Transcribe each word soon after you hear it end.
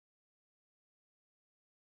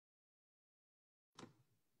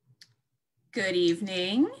Good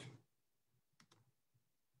evening.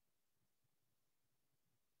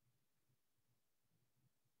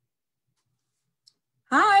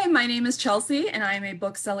 Hi, my name is Chelsea, and I'm a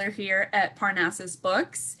bookseller here at Parnassus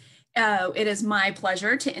Books. It is my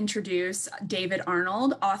pleasure to introduce David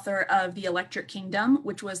Arnold, author of The Electric Kingdom,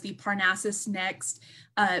 which was the Parnassus Next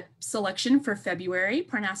selection for February.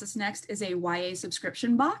 Parnassus Next is a YA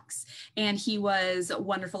subscription box, and he was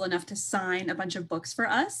wonderful enough to sign a bunch of books for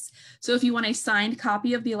us. So if you want a signed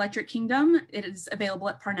copy of The Electric Kingdom, it is available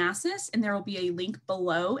at Parnassus, and there will be a link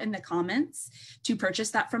below in the comments to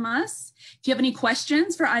purchase that from us. If you have any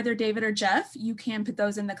questions for either David or Jeff, you can put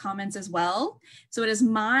those in the comments as well. So it is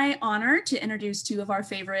my honor to introduce two of our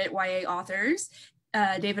favorite YA authors,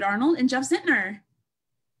 David Arnold and Jeff Zentner.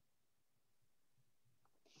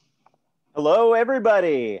 Hello,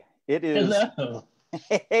 everybody. It is. Hello.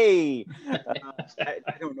 Hey, I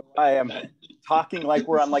don't know why I'm talking like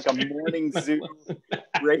we're on like a morning Zoom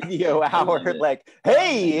radio hour. Like,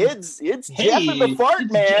 hey, it's Jeff and the Fart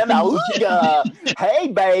Man. Awooga. Hey,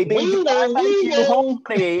 baby. I make you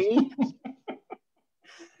horny.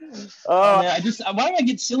 Oh, man, why do I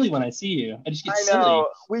get silly when I see you? I just get silly. I know.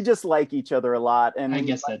 We just like each other a lot, and I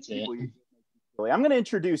guess that's it. I'm going to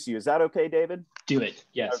introduce you. Is that okay, David? Do it.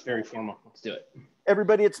 Yes, okay. Very formal. Let's do it.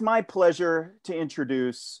 Everybody, it's my pleasure to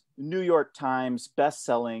introduce New York Times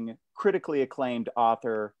best-selling, critically acclaimed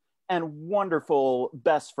author and wonderful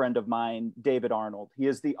best friend of mine, David Arnold. He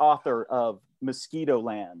is the author of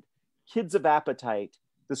Mosquitoland, Kids of Appetite,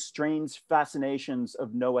 The Strange Fascinations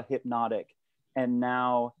of Noah Hypnotic, and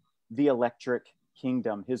now The Electric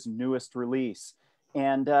Kingdom, his newest release.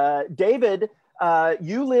 And David,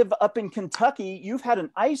 you live up in Kentucky. You've had an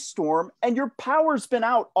ice storm and your power's been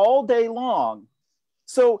out all day long.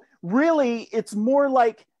 So really, it's more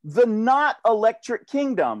like the not Electric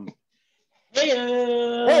Kingdom.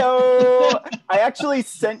 Heyo! Heyo! I actually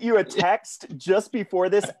sent you a text just before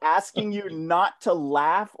this asking you not to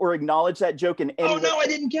laugh or acknowledge that joke in any way. Oh, no, I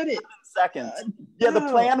didn't get it. Seconds. Yeah, the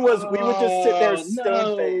plan was we would just sit there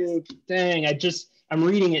stone-faced. Dang, I'm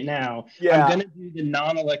reading it now. Yeah. I'm going to do the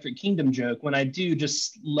non-Electric Kingdom joke. When I do,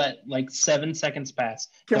 just let like 7 seconds pass.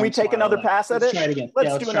 Can we take another pass at it? Let's try it again.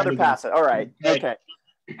 Let's do another pass at it. All right. Okay.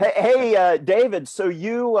 Hey, David, so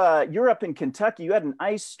you're up in Kentucky. You had an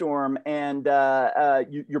ice storm and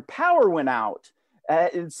your power went out.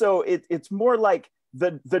 And so it's more like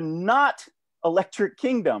the not Electric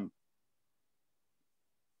Kingdom.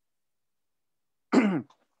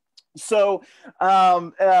 So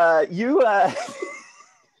you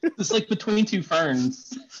it's like between two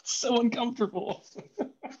ferns. It's so uncomfortable.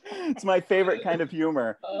 It's my favorite kind of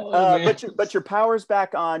humor. But your power's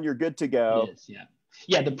back on. You're good to go. Yes,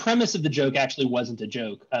 yeah. The premise of the joke actually wasn't a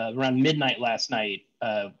joke. Around midnight last night,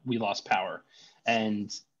 we lost power,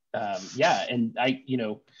 and we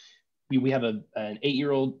have an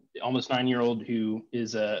 8-year-old, almost 9-year-old who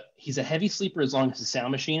is he's a heavy sleeper as long as the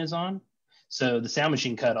sound machine is on. So the sound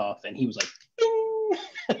machine cut off, and he was like, "Ding!"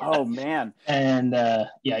 Oh man! And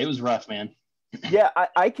it was rough, man. Yeah,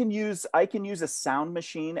 I can use a sound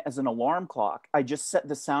machine as an alarm clock. I just set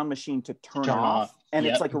the sound machine to turn off, and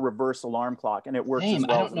it's like a reverse alarm clock, and it works as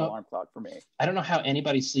well as an alarm clock for me. I don't know how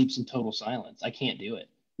anybody sleeps in total silence. I can't do it.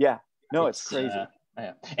 Yeah, no, it's crazy.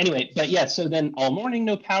 Anyway, but yeah, so then all morning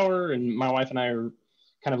no power, and my wife and I are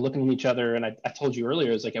kind of looking at each other, and I told you earlier,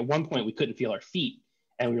 it was like at one point we couldn't feel our feet,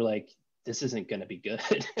 and we were like, this isn't going to be good.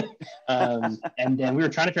 And then we were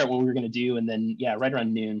trying to figure out what we were going to do. And then, right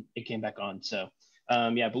around noon, it came back on. So,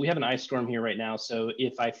 but we have an ice storm here right now. So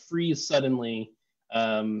if I freeze suddenly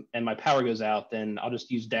and my power goes out, then I'll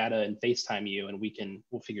just use data and FaceTime you and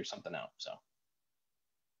we'll figure something out. So.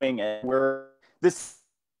 Oh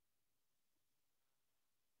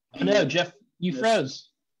no, Jeff, you froze.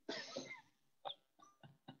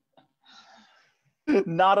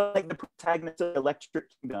 Not like the protagonist of Electric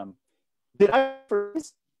Kingdom. Did I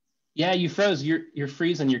freeze? Yeah, you froze. You're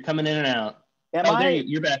freezing. You're coming in and out. There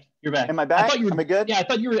you're back. You're back. Am I back? Am I good? Yeah, I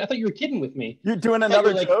thought you were kidding with me. You're doing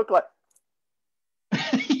another joke, like.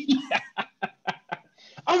 Yeah.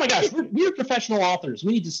 Oh my gosh, we're professional authors.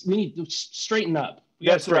 We need to straighten up.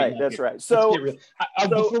 That's right. So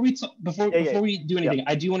before we do anything,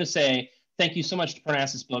 I do want to say thank you so much to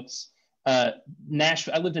Parnassus Books. I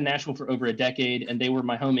lived in Nashville for over a decade, and they were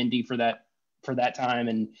my home indie for that time,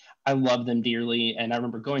 and I love them dearly. And I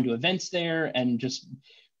remember going to events there and just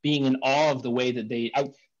being in awe of the way that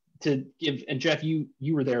and Jeff, you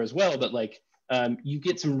were there as well, but like you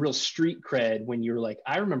get some real street cred when you're like,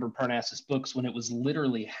 I remember Parnassus Books when it was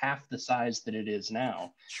literally half the size that it is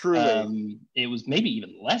now. Truly. It was maybe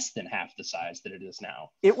even less than half the size that it is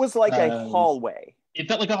now. It was like a hallway. It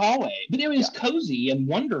felt like a hallway, but it was cozy and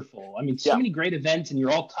wonderful. I mean, so many great events, and you're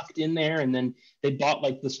all tucked in there. And then they bought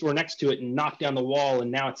like the store next to it and knocked down the wall, and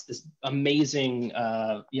now it's this amazing.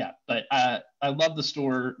 But I love the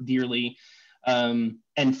store dearly.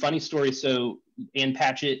 And funny story. So Ann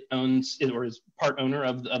Patchett is part owner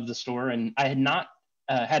of the store, and I had not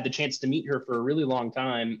had the chance to meet her for a really long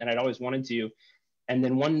time, and I'd always wanted to. And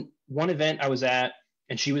then one event I was at,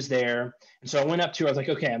 and she was there. And so I went up to her. I was like,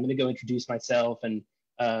 okay, I'm going to go introduce myself. And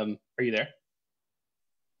are you there?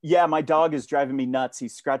 Yeah, my dog is driving me nuts.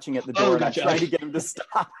 He's scratching at the door. And I'm trying to get him to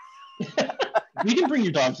stop. We can bring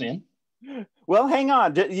your dogs in. Well, hang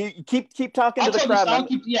on. You keep talking to the crowd. I'll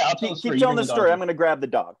keep telling the story. I'm going to grab the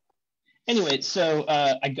dog. Anyway, so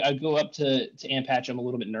I go up to Ann Patch. I'm a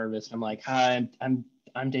little bit nervous. I'm like, hi,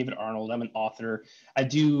 I'm David Arnold. I'm an author. I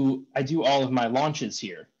do all of my launches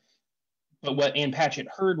here. But what Ann Patchett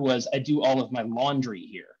heard was I do all of my laundry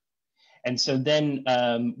here. And so then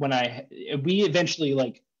when we eventually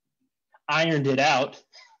like ironed it out.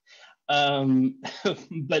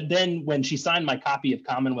 But then when she signed my copy of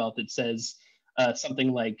Commonwealth, it says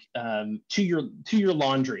something like to your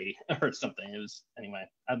laundry or something. It was, anyway,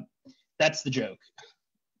 that's the joke.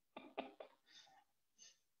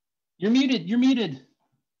 You're muted.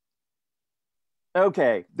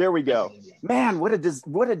 Okay, there we go. Man,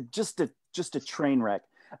 just a train wreck.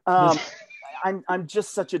 I'm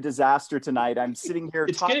just such a disaster tonight. I'm sitting here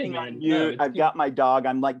talking on mute. I've got my dog.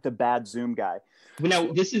 I'm like the bad Zoom guy. Well,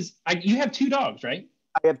 now you have 2 dogs, right?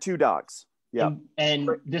 I have 2 dogs. Yeah. And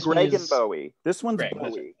this Greg one is and Bowie. This one's Greg,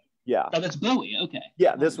 Bowie. Yeah. Oh, that's Bowie. Okay.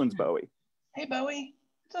 Yeah, this one's Bowie. Hey, Bowie.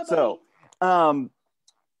 What's up, Bowie? So,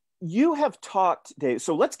 you have talked, Dave.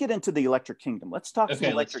 So let's get into the Electric Kingdom. Let's talk the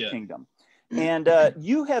Electric Kingdom. And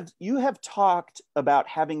you have talked about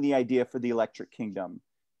having the idea for the Electric Kingdom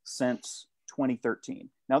since 2013.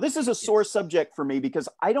 Now, this is a sore subject for me because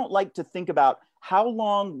I don't like to think about how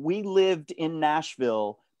long we lived in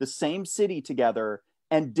Nashville, the same city together,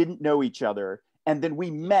 and didn't know each other. And then we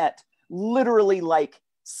met literally like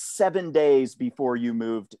 7 days before you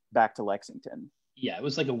moved back to Lexington. Yeah, it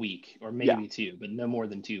was like a week or maybe 2, but no more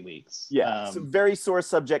than 2 weeks. Yeah, it's a very sore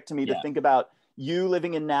subject to me to think about you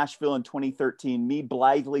living in Nashville in 2013, me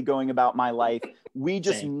blithely going about my life, we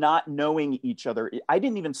just not knowing each other. I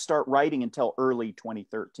didn't even start writing until early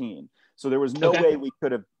 2013. So there was no way we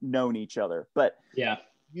could have known each other. But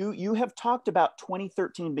you have talked about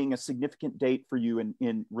 2013 being a significant date for you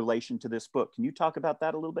in relation to this book. Can you talk about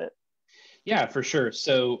that a little bit? Yeah, for sure.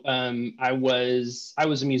 So I was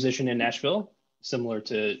a musician in Nashville, similar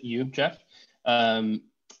to you, Jeff. I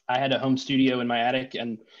had a home studio in my attic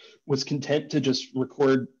and was content to just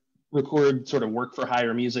record sort of work for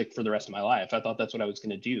hire music for the rest of my life. I thought that's what I was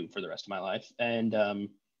going to do for the rest of my life. And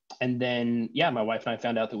then, my wife and I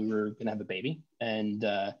found out that we were going to have a baby, and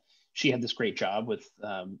she had this great job with,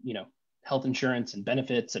 health insurance and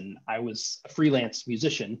benefits. And I was a freelance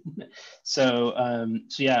musician. So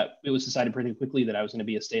it was decided pretty quickly that I was going to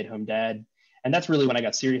be a stay-at-home dad. And that's really when I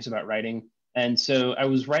got serious about writing. And so I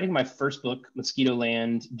was writing my first book, Mosquito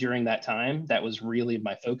Land, during that time. That was really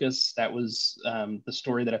my focus. That was the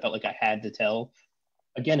story that I felt like I had to tell.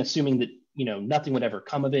 Again, assuming that, nothing would ever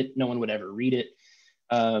come of it. No one would ever read it.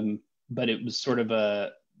 But it was sort of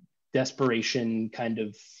a desperation kind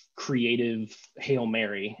of creative Hail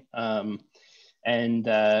Mary. And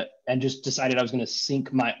just decided I was going to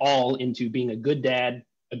sink my all into being a good dad,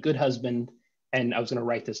 a good husband, and I was going to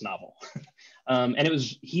write this novel. And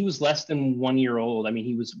he was less than 1 year old. I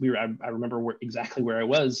mean, I remember exactly where I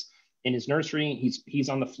was in his nursery. He's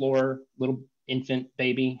on the floor, little infant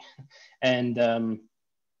baby. And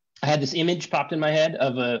I had this image popped in my head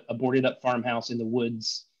of a boarded up farmhouse in the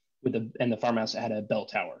woods and the farmhouse had a bell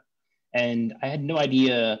tower. And I had no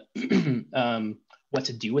idea what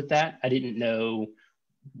to do with that. I didn't know,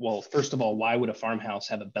 well, first of all, why would a farmhouse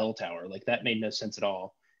have a bell tower? Like, that made no sense at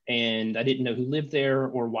all. And I didn't know who lived there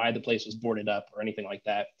or why the place was boarded up or anything like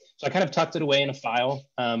that. So I kind of tucked it away in a file.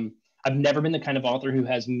 I've never been the kind of author who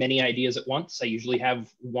has many ideas at once. I usually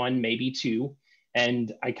have 1, maybe 2.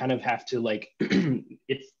 And I kind of have to, like,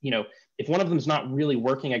 if one of them's not really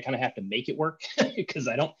working, I kind of have to make it work because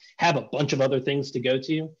I don't have a bunch of other things to go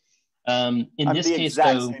to. In this case,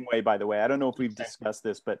 exact same way, by the way. I don't know if we've discussed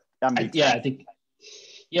this, but I mean,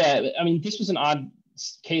 this was an odd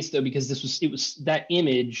case though, because it was that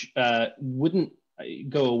image wouldn't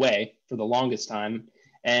go away for the longest time,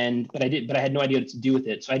 but I had no idea what to do with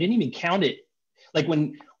it. So I didn't even count it. Like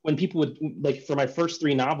when when people would, like, for my first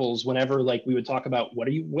 3 novels, whenever like we would talk about what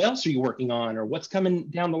else are you working on, or what's coming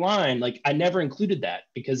down the line, like I never included that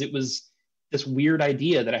because it was this weird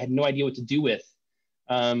idea that I had no idea what to do with.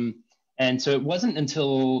 And so it wasn't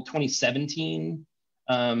until 2017,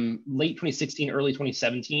 late 2016, early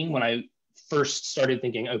 2017, when I first started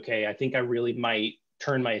thinking, okay, I think I really might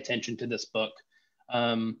turn my attention to this book.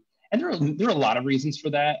 And there are a lot of reasons for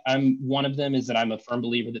that. One of them is that I'm a firm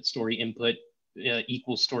believer that story input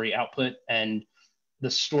equals story output. And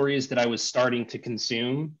the stories that I was starting to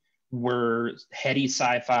consume were heady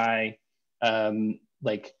sci-fi,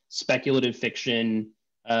 like speculative fiction,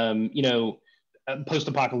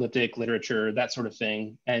 post-apocalyptic literature, that sort of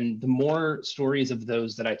thing. And the more stories of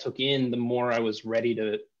those that I took in, the more I was ready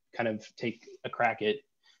to kind of take a crack at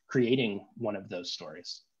creating one of those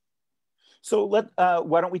stories. So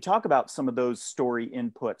why don't we talk about some of those story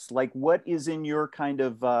inputs? Like, what is in your kind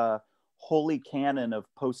of holy canon of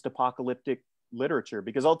post-apocalyptic literature?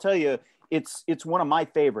 Because I'll tell you, it's one of my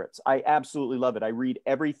favorites. I absolutely love it. I read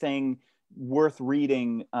everything worth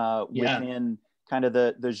reading within kind of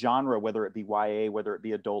the genre, whether it be YA, whether it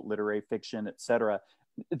be adult literary fiction, etc.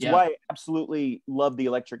 It's why I absolutely love The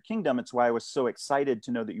Electric Kingdom. It's why I was so excited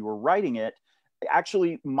to know that you were writing it.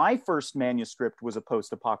 Actually, my first manuscript was a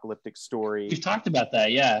post-apocalyptic story. You've talked about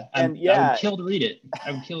that, yeah. I would kill to read it.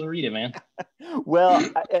 I would kill to read it, man. Well,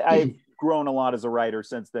 I've grown a lot as a writer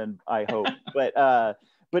since then, I hope.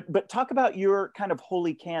 But talk about your kind of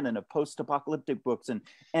holy canon of post-apocalyptic books and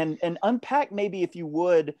unpack, maybe if you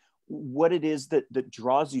would, what it is that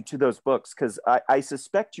draws you to those books, because I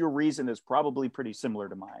suspect your reason is probably pretty similar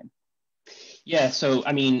to mine. Yeah, so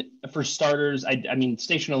I mean, for starters, I mean,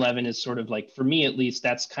 Station 11 is sort of like, for me at least,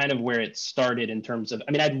 that's kind of where it started in terms of,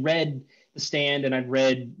 I mean, I'd read The Stand and I'd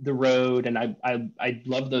read The Road, and I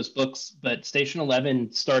love those books, but Station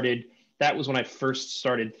 11 started, that was when I first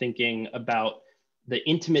started thinking about the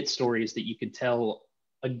intimate stories that you could tell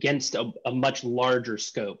against a much larger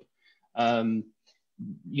scope.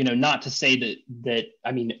 Not to say that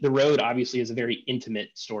I mean, The Road obviously is a very intimate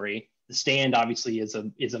story. The Stand obviously is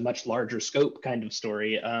a much larger scope kind of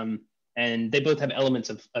story, and they both have elements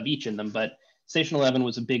of each in them. But Station 11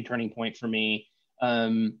 was a big turning point for me.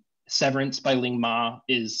 Severance by Ling Ma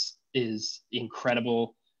is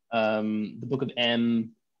incredible. The Book of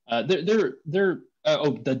M.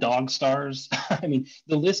 The Dog Stars. I mean,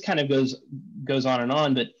 the list kind of goes on and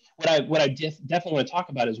on. But what I definitely want to talk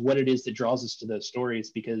about is what it is that draws us to those stories,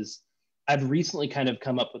 because I've recently kind of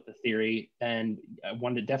come up with the theory, and I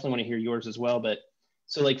definitely want to hear yours as well. But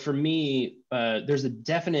so, like, for me, there's a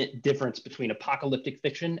definite difference between apocalyptic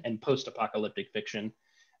fiction and post-apocalyptic fiction.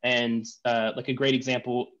 And like a great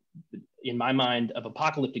example in my mind of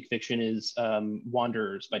apocalyptic fiction is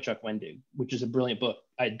Wanderers by Chuck Wendig, which is a brilliant book.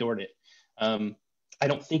 I adored it. I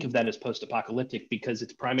don't think of that as post-apocalyptic because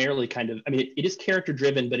it's primarily kind of, I mean, it is character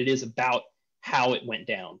driven, but it is about how it went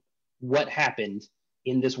down. What happened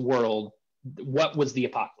in this world? What was the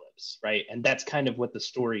apocalypse, right? And that's kind of what the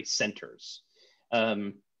story centers.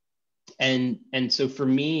 And so for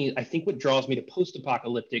me, I think what draws me to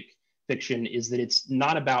post-apocalyptic fiction is that it's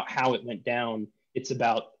not about how it went down. It's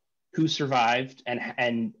about who survived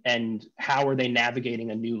and how are they navigating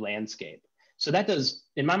a new landscape. So that does,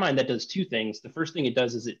 in my mind, that does two things. The first thing it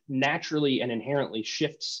does is it naturally and inherently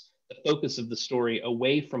shifts the focus of the story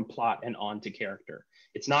away from plot and on to character.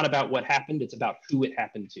 It's not about what happened, it's about who it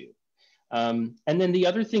happened to. And then the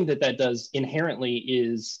other thing that does inherently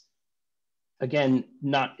is, again,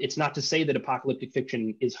 it's not to say that apocalyptic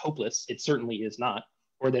fiction is hopeless. It certainly is not.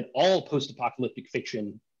 Or that all post-apocalyptic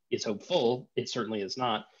fiction is hopeful. It certainly is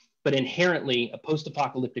not. But inherently, a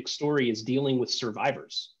post-apocalyptic story is dealing with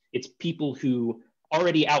survivors. It's people who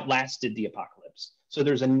already outlasted the apocalypse. So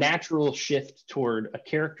there's a natural shift toward a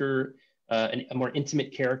character, a more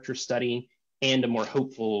intimate character study, and a more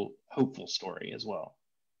hopeful story as well.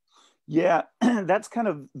 Yeah, that's kind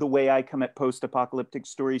of the way I come at post-apocalyptic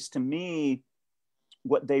stories. To me,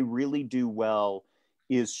 what they really do well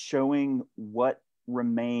is showing what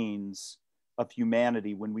remains of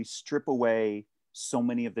humanity when we strip away so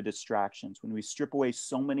many of the distractions, when we strip away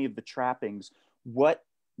so many of the trappings. What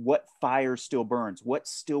fire still burns? What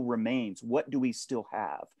still remains? What do we still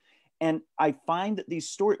have? And I find that these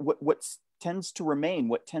stories, what tends to remain,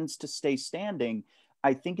 what tends to stay standing,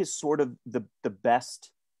 I think is sort of the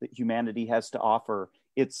best that humanity has to offer.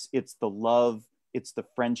 It's the love, it's the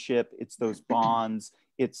friendship, it's those bonds,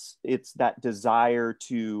 it's that desire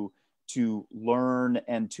to learn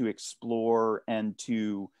and to explore and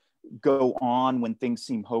to go on when things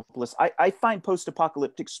seem hopeless. I find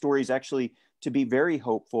post-apocalyptic stories actually to be very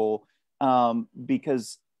hopeful,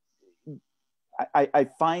 because I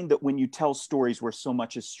find that when you tell stories where so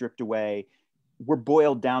much is stripped away, we're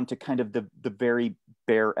boiled down to kind of the very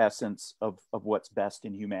bare essence of what's best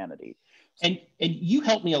in humanity. And you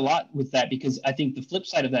helped me a lot with that, because I think the flip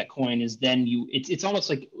side of that coin is then it's almost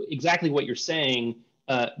like exactly what you're saying,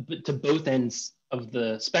 but to both ends of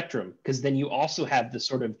the spectrum, because then you also have the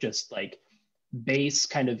sort of just like base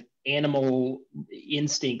kind of animal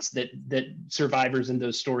instincts that survivors in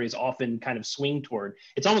those stories often kind of swing toward.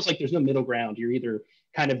 It's almost like there's no middle ground. You're either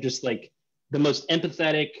kind of just like the most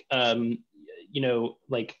empathetic,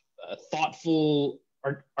 thoughtful,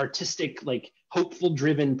 artistic, like hopeful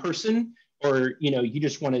driven person, or you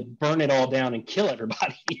just want to burn it all down and kill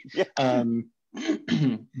everybody. Yeah.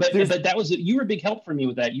 But that was, you were a big help for me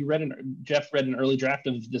with that. Jeff read an early draft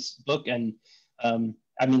of this book, and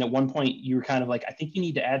I mean, at one point you were kind of like, I think you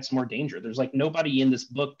need to add some more danger. There's like nobody in this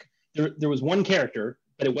book. There was one character,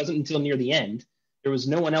 but it wasn't until near the end. There was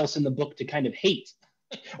no one else in the book to kind of hate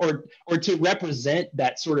or to represent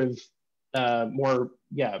that sort of more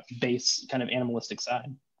base kind of animalistic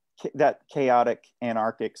side. That chaotic,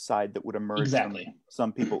 anarchic side that would emerge exactly from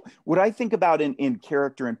some people. What I think about in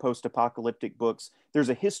character in post-apocalyptic books, there's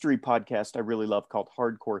a history podcast I really love called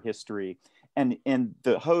Hardcore History. And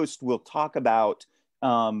the host will talk about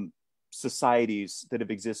societies that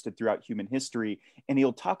have existed throughout human history. And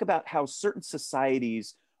he'll talk about how certain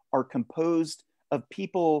societies are composed of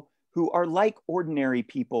people who are like ordinary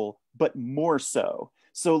people, but more so.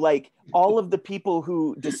 So like all of the people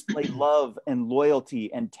who display love and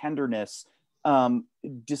loyalty and tenderness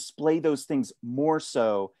display those things more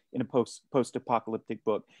so in a post-apocalyptic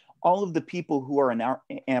book. All of the people who are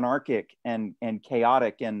anarchic and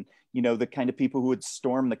chaotic and, the kind of people who would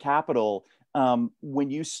storm the Capitol, when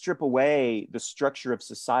you strip away the structure of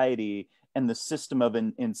society and the system of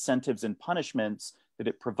incentives and punishments that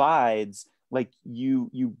it provides, like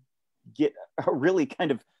you get a really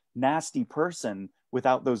kind of nasty person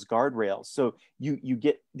without those guardrails. So you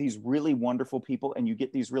get these really wonderful people and you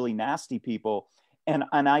get these really nasty people. And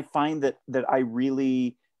I find that I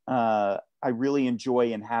really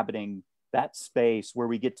enjoy inhabiting that space where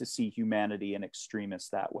we get to see humanity in extremis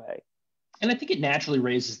that way. And I think it naturally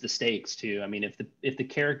raises the stakes too. I mean, if the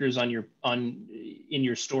characters in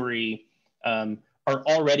your story are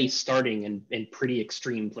already starting in pretty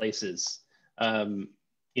extreme places,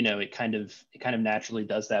 it kind of naturally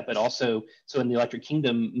does that. But also, so in the Electric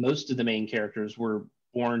Kingdom, most of the main characters were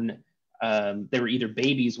born. They were either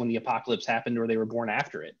babies when the apocalypse happened, or they were born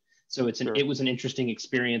after it. So it was an interesting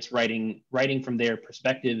experience writing from their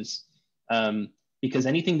perspectives, because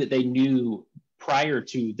anything that they knew prior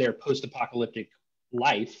to their post-apocalyptic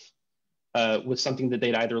life was something that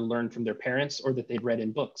they'd either learned from their parents or that they'd read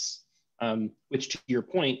in books. Which, to your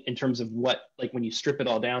point, in terms of what, like when you strip it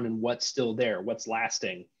all down and what's still there, what's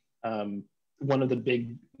lasting, one of the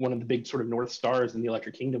big sort of North Stars in the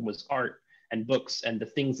Electric Kingdom was art and books and the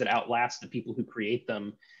things that outlast the people who create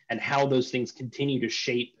them, and how those things continue to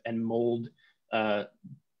shape and mold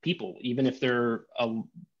people, even if there are a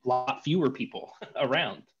lot fewer people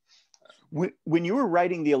around. When you were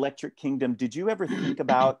writing the Electric Kingdom, did you ever think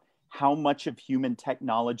about how much of human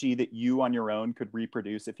technology that you on your own could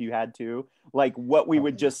reproduce if you had to? Like what we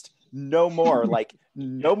would just no more, like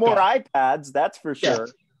no more iPads, that's for sure.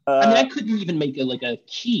 Yeah. I mean, I couldn't even make a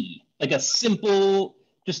key, like a simple,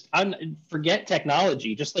 forget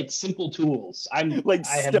technology, just like simple tools.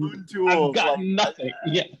 Stone tools. I've got nothing.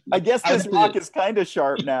 Yeah. I guess this rock is kind of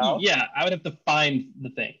sharp now. Yeah, I would have to find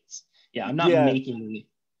the things. Yeah, I'm not making.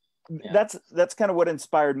 Yeah. That's kind of what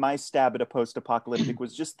inspired my stab at a post-apocalyptic,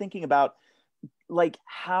 was just thinking about like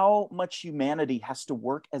how much humanity has to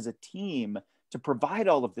work as a team to provide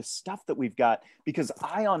all of this stuff that we've got, because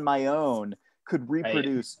I on my own could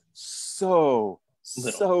reproduce so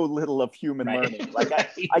little of human learning. Like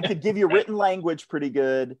I could give you written language pretty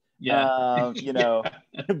good, but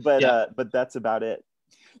that's about it.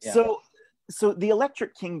 Yeah. So the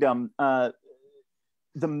Electric Kingdom,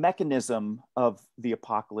 the mechanism of the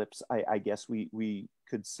apocalypse, I guess we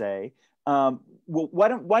could say. Well, why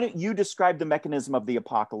don't you describe the mechanism of the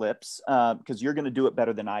apocalypse? Because you're going to do it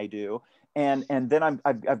better than I do, and then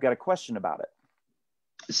I've got a question about it.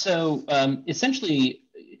 So essentially,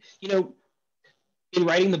 in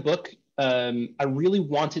writing the book, I really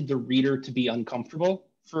wanted the reader to be uncomfortable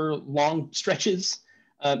for long stretches,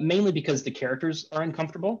 mainly because the characters are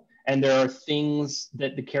uncomfortable. And there are things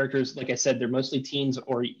that the characters, like I said, they're mostly teens,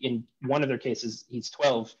 or in one of their cases, he's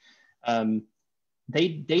 12.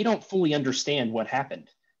 They don't fully understand what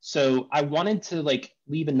happened. So I wanted to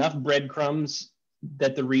leave enough breadcrumbs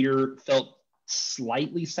that the reader felt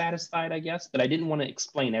slightly satisfied, I guess, but I didn't want to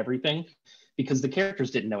explain everything. because the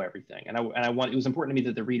characters didn't know everything, and it was important to me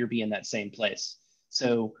that the reader be in that same place.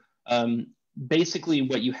 So basically,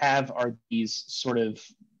 what you have are these sort of,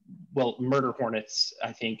 well, murder hornets.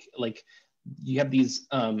 I think, like, you have these.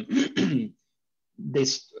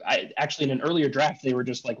 Actually, in an earlier draft, they were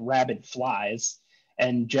just like rabid flies,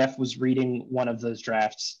 and Jeff was reading one of those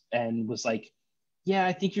drafts and was like, yeah,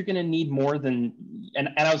 I think you're going to need more than, and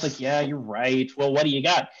I was like, yeah, you're right. Well, what do you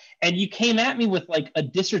got? And you came at me with like a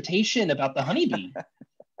dissertation about the honeybee,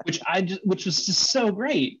 which was just so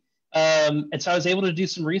great. And so I was able to do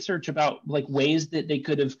some research about like ways that it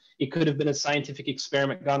could have been a scientific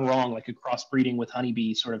experiment gone wrong, like a crossbreeding with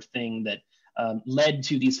honeybee sort of thing that led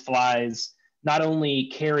to these flies not only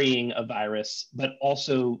carrying a virus, but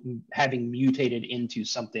also having mutated into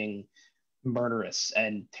something murderous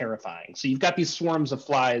and terrifying. So you've got these swarms of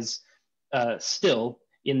flies still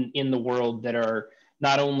in the world that are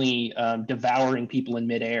not only devouring people in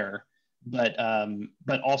midair, but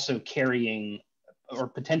also carrying, or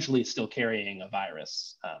potentially still carrying, a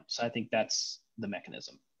virus. So I think that's the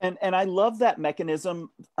mechanism. And I love that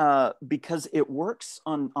mechanism because it works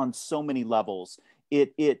on so many levels.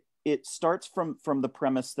 It starts from the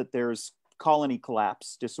premise that there's colony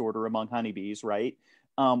collapse disorder among honeybees, right?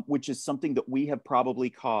 Which is something that we have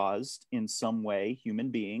probably caused in some way,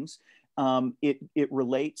 human beings. It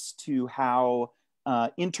relates to how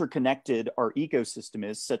interconnected our ecosystem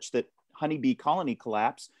is, such that honeybee colony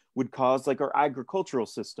collapse would cause like our agricultural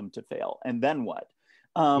system to fail. And then what?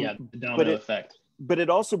 The domino effect. But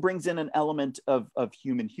it also brings in an element of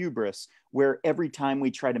human hubris, where every time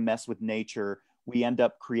we try to mess with nature, we end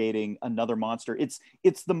up creating another monster.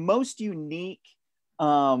 It's the most unique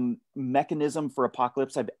mechanism for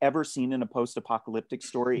apocalypse I've ever seen in a post-apocalyptic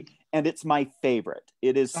story, and it's my favorite.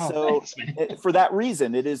 It is thanks, for that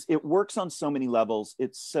reason. It works on so many levels.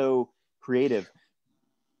 It's so creative.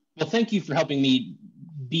 Well, thank you for helping me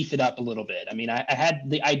beef it up a little bit. I mean, I had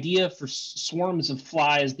the idea for swarms of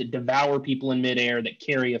flies that devour people in midair, that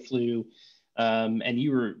carry a flu, and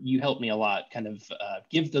you helped me a lot. Kind of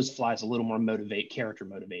give those flies a little more character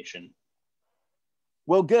motivation.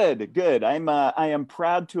 Well, good. I am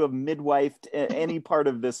proud to have midwifed any part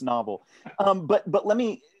of this novel. But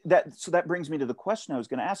that brings me to the question I was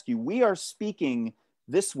going to ask you. We are speaking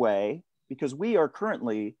this way because we are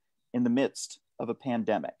currently in the midst of a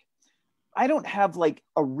pandemic. I don't have like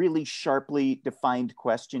a really sharply defined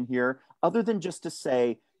question here, other than just to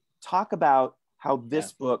say, talk about how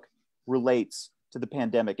this book relates to the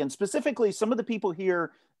pandemic. And specifically, some of the people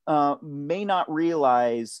here may not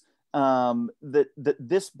realize that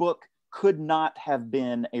this book could not have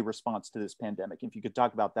been a response to this pandemic. If you could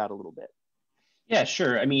talk about that a little bit. Yeah,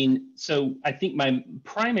 sure. I mean, so I think my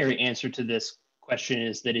primary answer to this question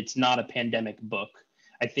is that it's not a pandemic book.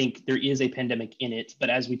 I think there is a pandemic in it,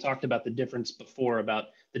 but as we talked about the difference before, about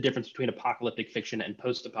the difference between apocalyptic fiction and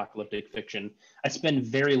post-apocalyptic fiction, I spend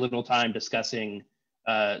very little time discussing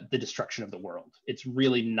the destruction of the world. It's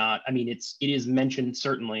really not, I mean, it is mentioned,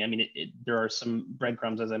 certainly. I mean, there are some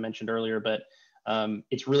breadcrumbs, as I mentioned earlier, but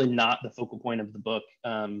it's really not the focal point of the book.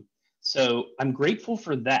 So I'm grateful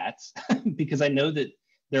for that because I know that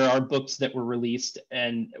there are books that were released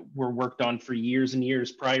and were worked on for years and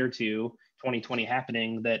years prior to 2020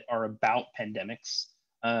 happening that are about pandemics.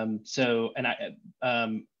 I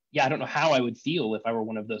don't know how I would feel if I were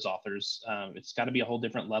one of those authors. It's got to be a whole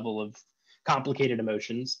different level of complicated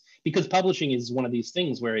emotions, because publishing is one of these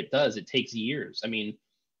things where it takes years. I mean,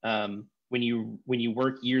 when you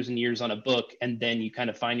work years and years on a book, and then you kind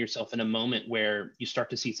of find yourself in a moment where you start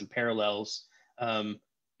to see some parallels,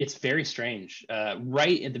 it's very strange.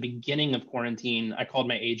 Right at the beginning of quarantine, I called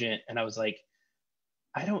my agent and I was like,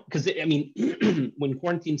 when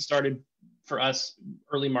quarantine started for us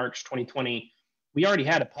early March 2020, we already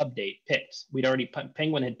had a pub date picked.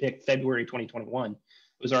 Penguin had picked February 2021. It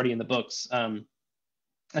was already in the books. And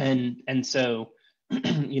so,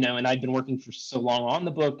 and I'd been working for so long on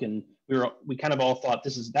the book, and we kind of all thought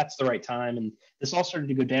that's the right time. And this all started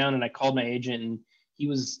to go down, and I called my agent, and he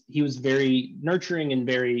was very nurturing and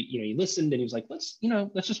very, he listened, and he was like, let's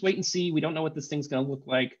just wait and see. We don't know what this thing's going to look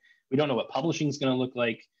like. We don't know what publishing is going to look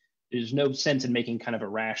like. There's no sense in making kind of a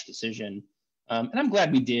rash decision. And I'm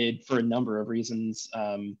glad we did, for a number of reasons,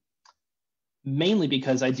 mainly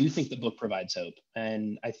because I do think the book provides hope.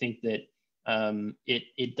 And I think that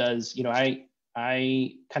it does,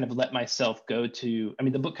 I kind of let myself go to,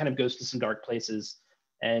 the book kind of goes to some dark places.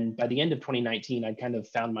 And by the end of 2019, I kind of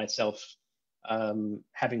found myself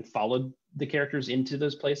having followed the characters into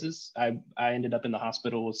those places. I ended up in the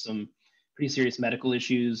hospital with some pretty serious medical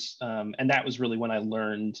issues. And that was really when I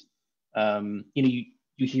learned, you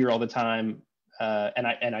hear all the time,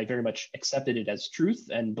 and I very much accepted it as truth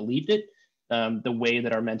and believed it, the way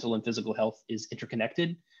that our mental and physical health is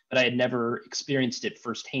interconnected, but I had never experienced it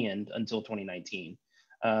firsthand until 2019.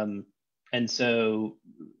 And so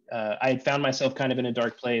I had found myself kind of in a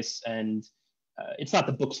dark place, and it's not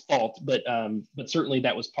the book's fault, but certainly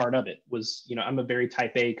that was part of it. Was, you know, I'm a very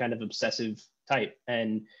type A kind of obsessive type,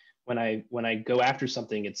 and when I go after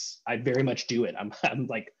something, I very much do it. I'm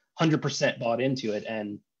like 100% bought into it,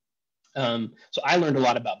 and so I learned a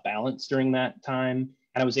lot about balance during that time,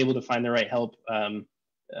 and I was able to find the right help. And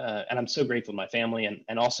I'm so grateful to my family,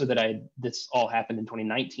 and also that this all happened in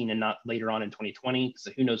 2019 and not later on in 2020.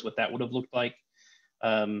 So who knows what that would have looked like.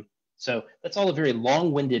 So that's all a very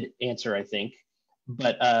long-winded answer, I think.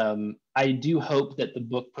 But I do hope that the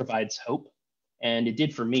book provides hope, and it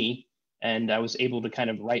did for me. And I was able to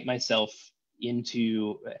kind of write myself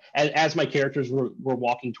into, as my characters were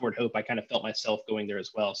walking toward hope, I kind of felt myself going there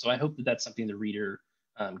as well. So I hope that that's something the reader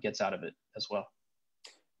gets out of it as well.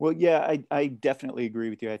 Well, yeah, I definitely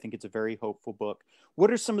agree with you. I think it's a very hopeful book.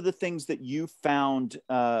 What are some of the things that you found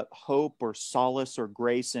hope or solace or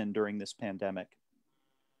grace in during this pandemic?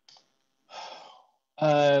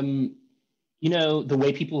 You know, the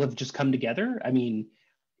way people have just come together. I mean,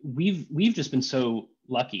 we've just been so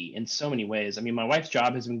lucky in so many ways. I mean, my wife's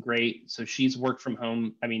job has been great, so she's worked from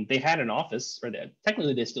home. I mean, they had an office, or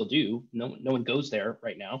technically they still do. No one goes there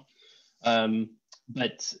right now,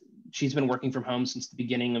 but she's been working from home since the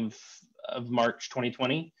beginning of March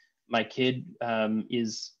 2020. My kid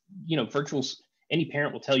is, you know, any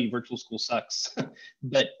parent will tell you virtual school sucks,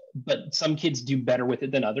 but some kids do better with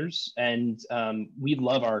it than others. And we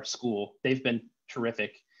love our school. They've been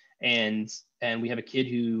terrific. And we have a kid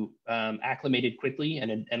who acclimated quickly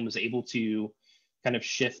and was able to kind of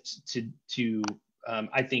shift to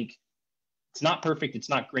I think it's not perfect, it's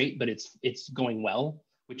not great, but it's going well,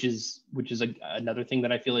 which is another thing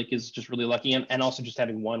that I feel like is just really lucky. And also just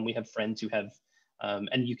having we have friends who have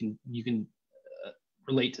and you can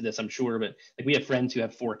relate to this, I'm sure, but like we have friends who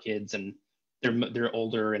have 4 kids, and they're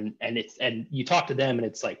older, and you talk to them and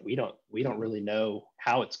it's like we don't really know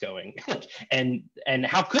how it's going. and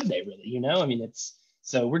how could they really, you know? I mean,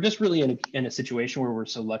 so we're just really in a situation where we're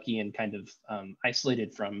so lucky and kind of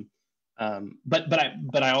isolated from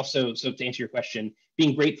but I also, so to answer your question,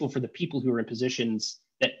 being grateful for the people who are in positions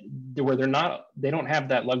where they don't have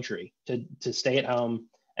that luxury to stay at home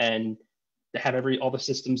and to have all the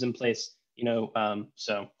systems in place, you know.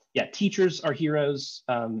 So yeah, teachers are heroes,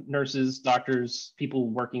 nurses, doctors, people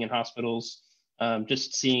working in hospitals,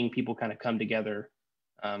 just seeing people kind of come together.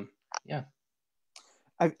 Yeah.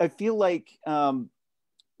 I feel like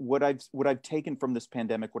what I've taken from this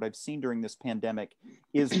pandemic, what I've seen during this pandemic,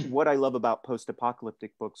 is what I love about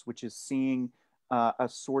post-apocalyptic books, which is seeing a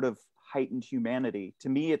sort of heightened humanity. To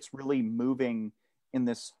me, it's really moving in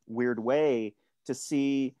this weird way to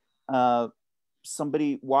see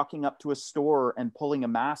somebody walking up to a store and pulling a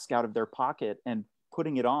mask out of their pocket and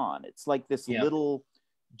putting it on. It's like this little,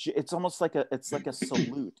 it's almost like it's like a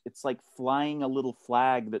salute. It's like flying a little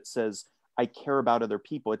flag that says, I care about other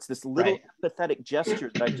people. It's this little empathetic gesture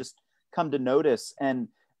that I've just come to notice. And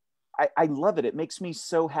I love it. It makes me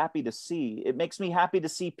so happy to see. It makes me happy to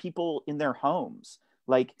see people in their homes,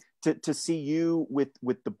 like to see you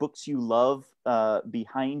with the books you love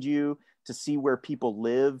behind you, to see where people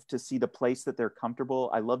live, to see the place that they're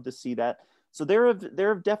comfortable. I love to see that. So there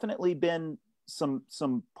have definitely been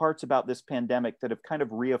some parts about this pandemic that have kind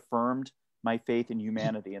of reaffirmed my faith in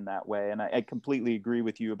humanity in that way. And I completely agree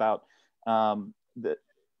with you about the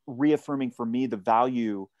reaffirming for me the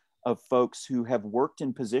value of folks who have worked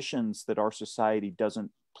in positions that our society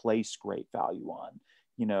doesn't place great value on.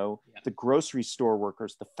 You know, the grocery store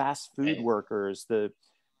workers, the fast food workers, the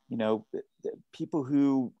people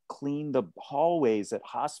who clean the hallways at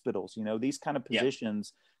hospitals, you know, these kind of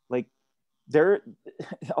positions, like they're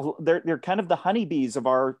kind of the honeybees of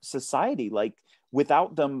our society. Like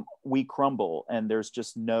without them, we crumble, and there's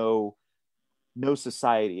just no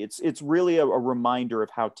society. It's really a reminder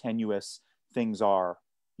of how tenuous things are,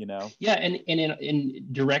 you know? Yeah. And in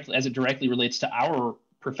directly, as it directly relates to our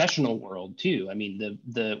professional world too. I mean,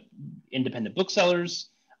 the independent booksellers,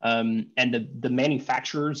 and the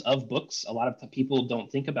manufacturers of books. A lot of people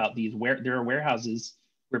don't think about these, where there are warehouses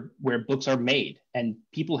where books are made, and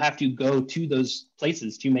people have to go to those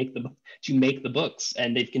places to make the books,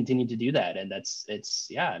 and they've continued to do that. And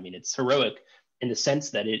it's heroic in the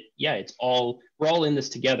sense that we're all in this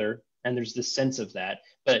together, and there's this sense of that.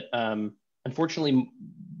 But unfortunately,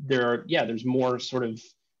 there's more sort of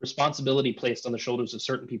responsibility placed on the shoulders of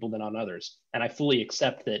certain people than on others. And I fully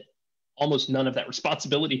accept that almost none of that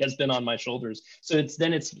responsibility has been on my shoulders. So it's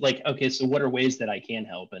like, okay, so what are ways that I can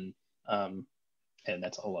help? And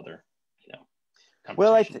that's a whole other,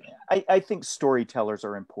 Well, conversation. I think storytellers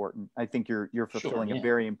are important. I think you're Sure, fulfilling a yeah.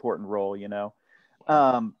 very important role,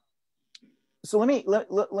 Wow. So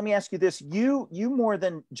let me ask you this. You more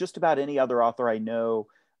than just about any other author I know,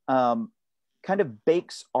 kind of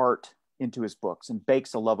bakes art into his books and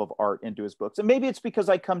bakes a love of art into his books. And maybe it's because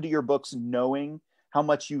I come to your books knowing how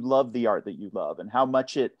much you love the art that you love and how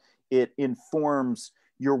much it informs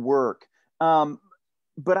your work.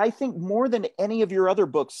 But I think more than any of your other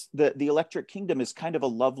books, the Electric Kingdom is kind of a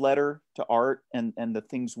love letter to art and the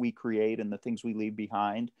things we create and the things we leave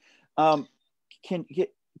behind. Um, can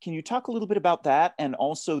you talk a little bit about that and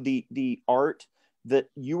also the art that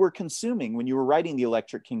you were consuming when you were writing the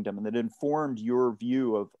Electric Kingdom and that informed your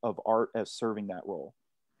view of art as serving that role?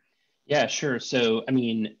 Yeah, sure. So, I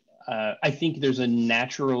mean, I think there's a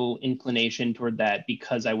natural inclination toward that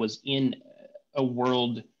because I was in a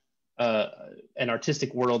world, uh, an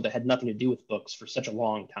artistic world that had nothing to do with books for such a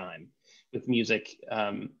long time, with music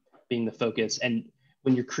being the focus. And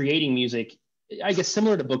when you're creating music, I guess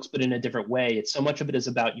similar to books, but in a different way, it's so much of it is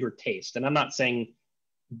about your taste. And I'm not saying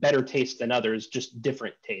better taste than others, just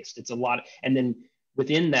different taste. It's a lot. And then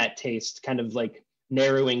within that taste, kind of like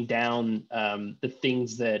narrowing down the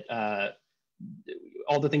things that,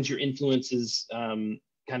 all the things your influences,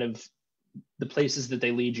 kind of the places that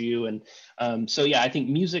they lead you. And so, yeah, I think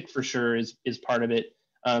music for sure is part of it.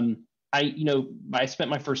 I spent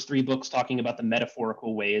my first three books talking about the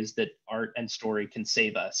metaphorical ways that art and story can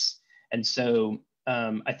save us. And so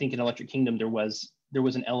I think in Electric Kingdom, there was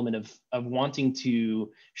an element of wanting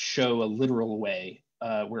to show a literal way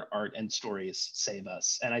where art and stories save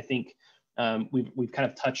us. And I think we've kind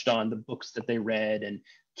of touched on the books that they read, and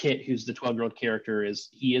Kit, who's the 12-year-old character,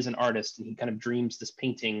 he is an artist, and he kind of dreams this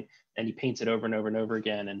painting, and he paints it over and over and over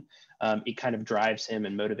again, and it kind of drives him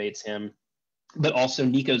and motivates him. But also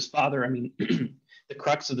Nico's father. I mean, the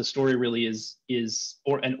crux of the story really is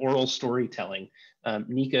an oral storytelling.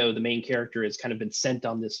 Nico, the main character, has kind of been sent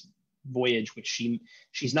on this voyage, which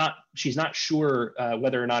she's not sure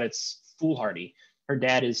whether or not it's foolhardy. Her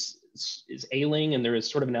dad is ailing, and there is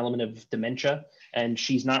sort of an element of dementia, and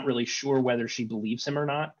she's not really sure whether she believes him or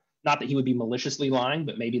not. Not that he would be maliciously lying,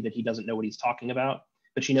 but maybe that he doesn't know what he's talking about.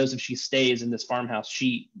 But she knows if she stays in this farmhouse,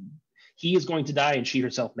 he is going to die, and she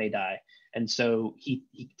herself may die. And so he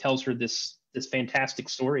tells her this fantastic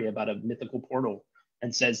story about a mythical portal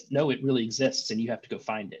and says, no, it really exists, and you have to go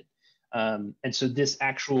find it. And so this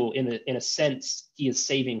actual, in a sense, he is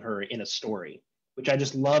saving her in a story, which I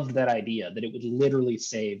just loved that idea, that it would literally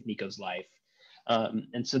save Nico's life.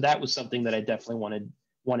 And so that was something that I definitely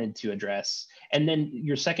wanted to address. And then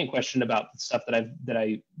your second question about the stuff that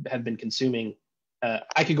I have been consuming,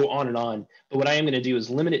 I could go on and on, but what I am going to do is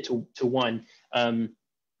limit it to one.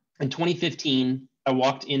 In 2015, I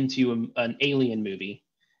walked into an Alien movie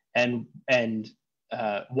and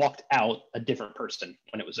walked out a different person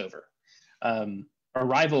when it was over.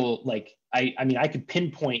 Arrival, like, I mean, I could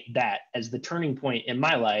pinpoint that as the turning point in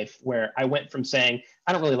my life where I went from saying,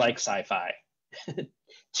 I don't really like sci-fi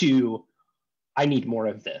to I need more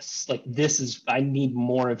of this. Like, I need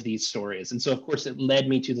more of these stories. And so, of course, it led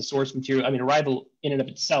me to the source material. I mean, Arrival in and of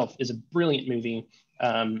itself is a brilliant movie.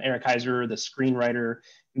 Eric Heiser, the screenwriter,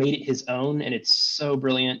 made it his own, and it's so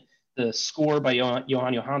brilliant. The score by Johan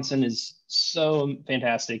Johansson is so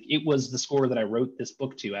fantastic. It was the score that I wrote this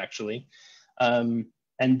book to, actually. But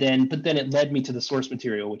then it led me to the source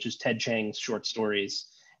material, which is Ted Chiang's short stories.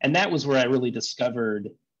 And that was where I really discovered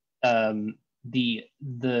the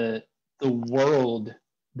world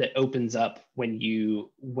that opens up when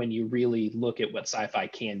you really look at what sci-fi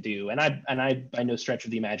can do. And I by no stretch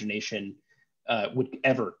of the imagination would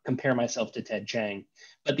ever compare myself to Ted Chiang.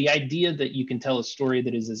 But the idea that you can tell a story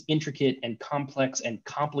that is as intricate and complex and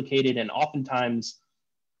complicated and oftentimes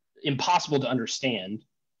impossible to understand,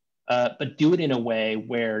 but do it in a way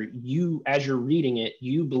where you, as you're reading it,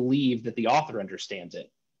 you believe that the author understands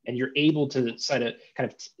it. And you're able to sort of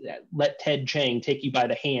kind of let Ted Chiang take you by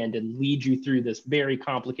the hand and lead you through this very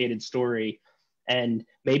complicated story. And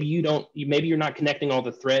maybe you're not connecting all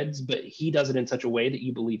the threads, but he does it in such a way that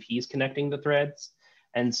you believe he's connecting the threads.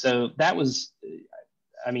 And so that was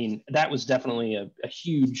definitely a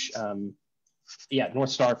huge, North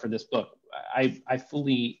Star for this book. I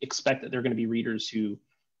fully expect that there are going to be readers who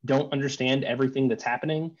don't understand everything that's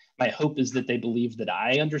happening. My hope is that they believe that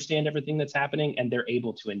I understand everything that's happening and they're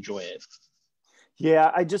able to enjoy it.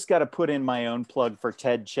 Yeah, I just got to put in my own plug for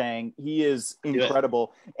Ted Chiang. He is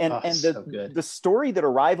incredible. And so good. The story that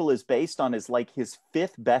Arrival is based on is like his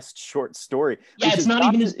fifth best short story. Yeah, it's not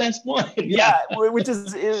even his best one. Yeah, which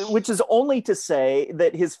is only to say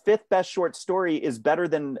that his fifth best short story is better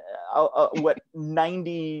than what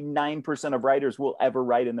 99% of writers will ever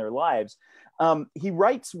write in their lives. He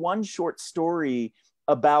writes one short story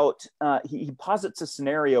about, he posits a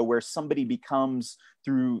scenario where somebody becomes,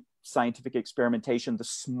 through scientific experimentation, the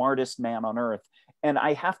smartest man on earth. And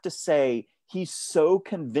I have to say, he so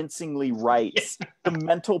convincingly writes the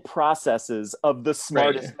mental processes of the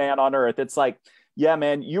smartest man on earth. It's like, yeah,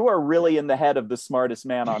 man, you are really in the head of the smartest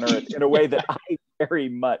man on earth in a way that I very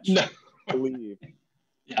much believe.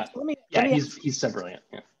 Yeah, he's so brilliant.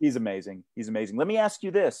 Yeah. He's amazing. He's amazing. Let me ask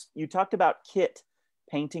you this. You talked about Kit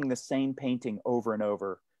painting the same painting over and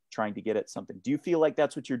over, trying to get at something. Do you feel like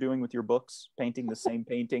that's what you're doing with your books? Painting the same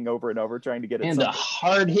painting over and over, trying to get at something? And the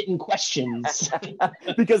hard-hitting questions.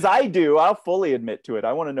 Because I do. I'll fully admit to it.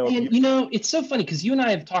 I want to know. And you know, it's so funny because you and I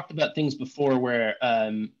have talked about things before where,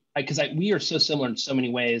 we are so similar in so many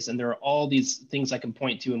ways, and there are all these things I can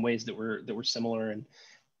point to in ways that we're similar.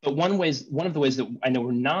 But one of the ways that I know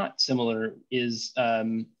we're not similar is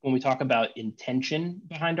when we talk about intention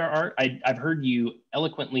behind our art. I've heard you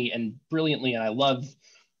eloquently and brilliantly, and I love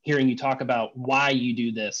hearing you talk about why you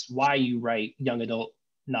do this, why you write young adult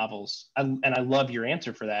novels. And I love your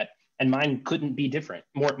answer for that. And mine couldn't be different,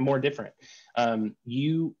 more different. Actually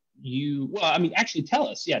tell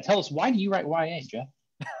us, why do you write YA, Jeff?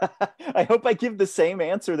 I hope I give the same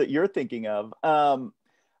answer that you're thinking of.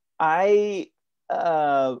 I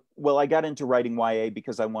got into writing YA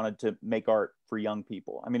because I wanted to make art for young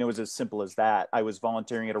people. I mean, it was as simple as that. I was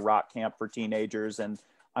volunteering at a rock camp for teenagers, and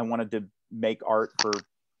I wanted to make art for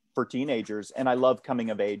teenagers. And I love coming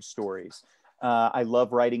of age stories. I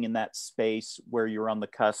love writing in that space where you're on the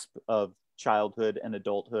cusp of childhood and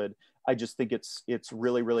adulthood. I just think it's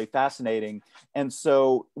really, really fascinating. And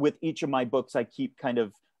so with each of my books, I keep kind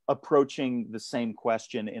of approaching the same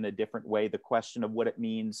question in a different way. The question of what it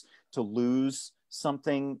means to lose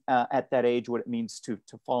something at that age, what it means to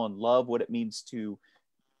fall in love, what it means to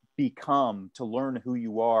become, to learn who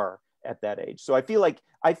you are at that age. So I feel like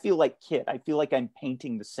Kit. I feel like I'm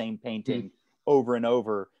painting the same painting over and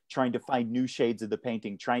over, trying to find new shades of the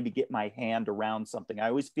painting, trying to get my hand around something. I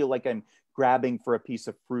always feel like I'm grabbing for a piece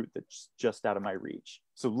of fruit that's just out of my reach.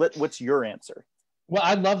 So what's your answer? Well,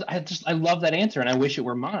 I love that answer, and I wish it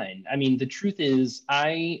were mine. I mean, the truth is,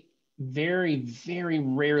 I very, very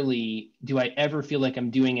rarely do I ever feel like I'm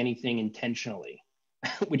doing anything intentionally,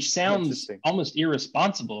 which sounds almost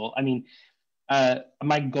irresponsible. I mean,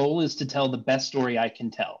 my goal is to tell the best story I can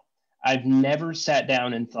tell. I've never sat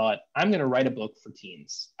down and thought, I'm going to write a book for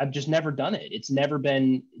teens. I've just never done it. It's never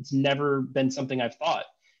been something I've thought.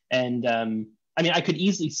 And I mean, I could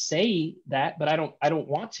easily say that, but I don't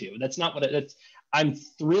want to. That's not what I'm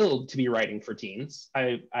thrilled to be writing for teens.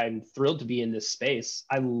 I'm thrilled to be in this space.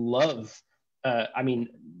 I love nothing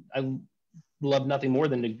more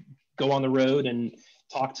than to go on the road and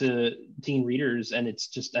talk to teen readers. And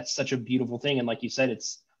that's such a beautiful thing. And like you said,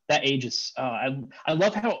 it's that age is, I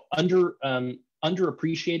love how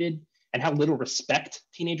underappreciated and how little respect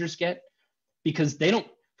teenagers get, because they don't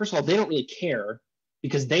really care,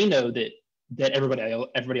 because they know that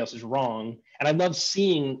everybody else is wrong. And I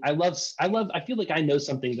feel like I know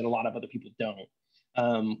something that a lot of other people don't,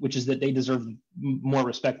 which is that they deserve more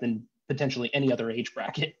respect than potentially any other age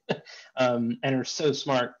bracket, and are so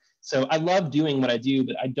smart. So I love doing what I do,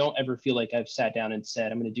 but I don't ever feel like I've sat down and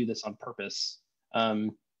said, I'm going to do this on purpose.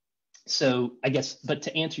 So I guess, but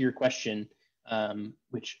to answer your question,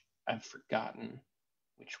 which I've forgotten,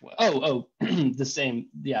 which was, the same.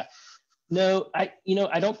 Yeah. No, I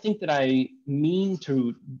don't think that I mean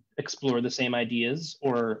to explore the same ideas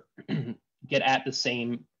or get at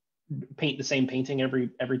paint the same painting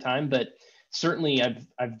every time, but certainly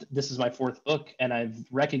this is my fourth book, and I've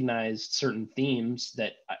recognized certain themes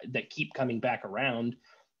that keep coming back around.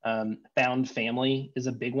 Found family is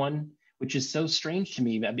a big one, which is so strange to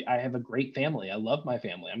me. I have a great family. I love my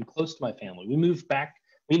family. I'm close to my family.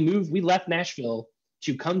 We left Nashville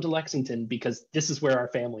to come to Lexington because this is where our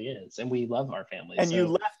family is, and we love our family. And you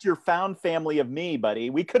left your found family of me, buddy.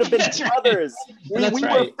 We could have been brothers. Right. We were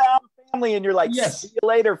found family, and you're like, yes. See you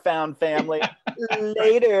later, found family.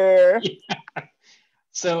 Later. Yeah.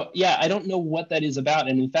 So yeah, I don't know what that is about.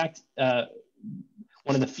 And in fact, one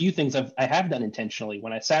of the few things I have done intentionally,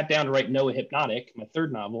 when I sat down to write Noah Hypnotic, my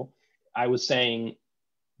third novel, I was saying,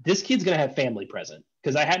 this kid's going to have family present,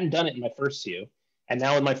 because I hadn't done it in my first two. And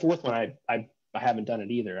now in my fourth one, I haven't done it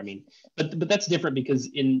either. I mean, but that's different, because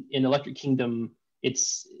in Electric Kingdom,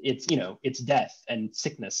 it's it's death and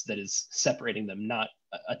sickness that is separating them, not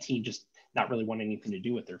a teen just not really wanting anything to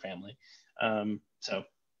do with their family.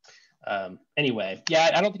 Anyway, yeah,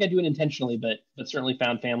 I don't think I do it intentionally, but certainly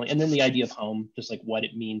found family, and then the idea of home, just like what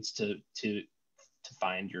it means to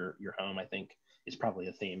find your home, I think is probably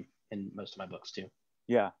a theme in most of my books too.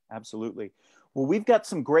 Yeah, absolutely. Well, we've got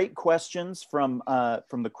some great questions from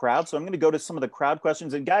the crowd, so I'm going to go to some of the crowd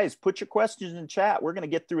questions. And guys, put your questions in chat. We're going to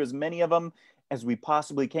get through as many of them as we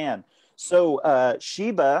possibly can. So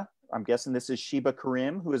Sheba, I'm guessing this is Sheba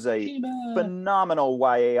Karim, who is a phenomenal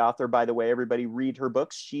YA author, by the way. Everybody read her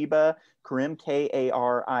books. Sheba Karim,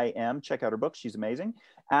 Karim. Check out her books. She's amazing.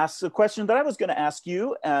 Asks a question that I was going to ask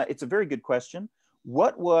you. It's a very good question.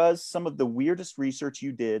 What was some of the weirdest research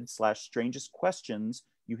you did / strangest questions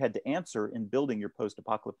you had to answer in building your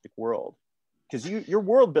post-apocalyptic world? Because your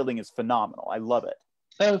world building is phenomenal. I love it.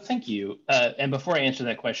 Oh, thank you. And before I answer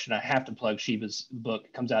that question, I have to plug Sheba's book.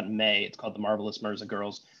 It comes out in May. It's called The Marvelous Mirza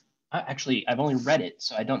Girls. I've only read it,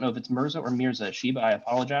 so I don't know if it's Mirza or Mirza. Sheba, I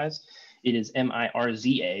apologize. It is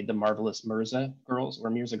Mirza, The Marvelous Mirza Girls,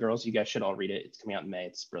 or Mirza Girls. You guys should all read it. It's coming out in May.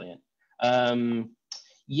 It's brilliant.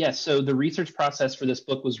 Yeah, so the research process for this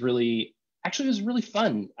book was really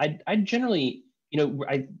fun. I generally,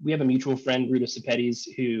 we have a mutual friend, Ruta Sepetys,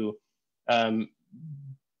 who, and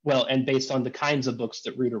based on the kinds of books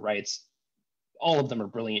that Ruta writes, all of them are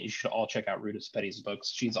brilliant. You should all check out Ruta Sepetys' books.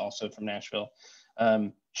 She's also from Nashville.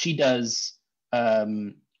 She does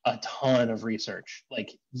a ton of research,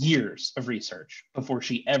 like years of research before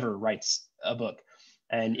she ever writes a book.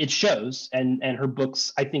 And it shows, and her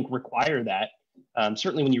books, I think, require that.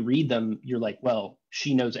 Certainly when you read them, you're like, well,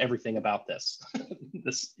 she knows everything about this,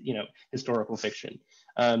 historical fiction.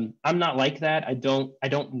 I'm not like that. I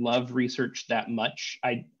don't love research that much.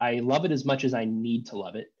 I love it as much as I need to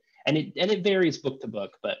love it. And it varies book to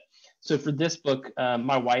book. But so for this book,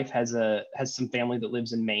 my wife has some family that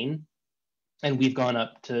lives in Maine, and we've gone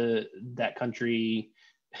up to that country.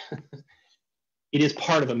 It is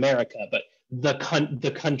part of America, but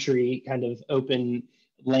the country kind of open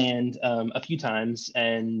land a few times,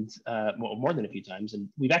 and more than a few times, and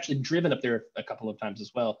we've actually driven up there a couple of times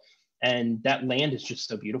as well, and that land is just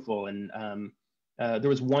so beautiful. And there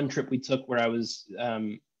was one trip we took where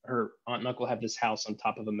her aunt and uncle have this house on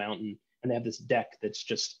top of a mountain, and they have this deck that's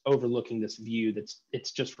just overlooking this view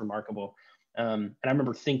it's just remarkable. And I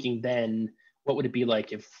remember thinking then, what would it be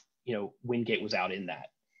like if Wingate was out in that?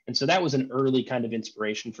 And so that was an early kind of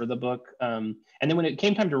inspiration for the book. And then when it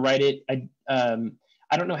came time to write it,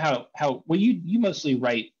 I don't know how well you mostly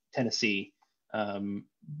write Tennessee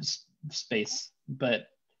space, but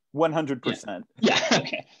 100%. Yeah.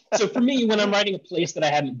 Okay. So for me, when I'm writing a place that I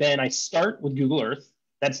haven't been, I start with Google Earth.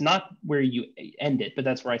 That's not where you end it, but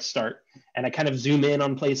that's where I start. And I kind of zoom in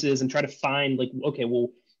on places and try to find okay, well,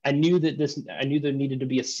 I knew there needed to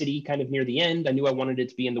be a city kind of near the end. I knew I wanted it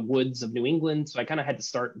to be in the woods of New England. So I kind of had to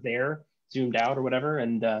start there, zoomed out or whatever.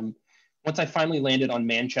 And once I finally landed on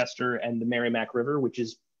Manchester and the Merrimack River, which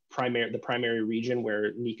is the primary region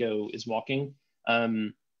where Nico is walking,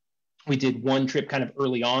 we did one trip kind of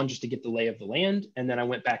early on just to get the lay of the land. And then I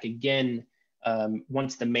went back again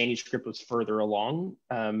once the manuscript was further along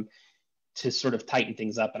to sort of tighten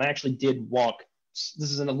things up. And I actually did walk.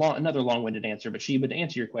 This is another long-winded answer, but Sheba, to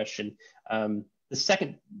answer your question, the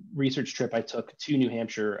second research trip I took to New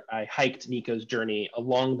Hampshire, I hiked Nico's journey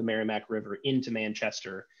along the Merrimack River into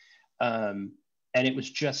Manchester. And it was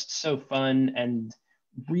just so fun and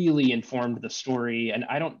really informed the story. And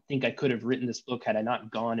I don't think I could have written this book had I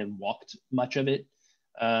not gone and walked much of it.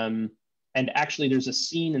 And actually, there's a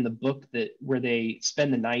scene in the book where they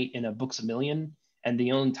spend the night in a Books-A-Million. And the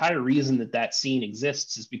entire reason that scene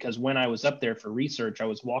exists is because when I was up there for research, I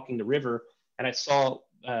was walking the river and I saw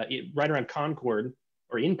it right around Concord,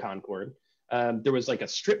 or in Concord, there was like a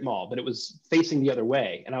strip mall, but it was facing the other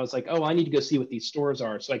way. And I was like, oh, I need to go see what these stores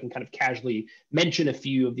are so I can kind of casually mention a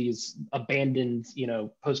few of these abandoned,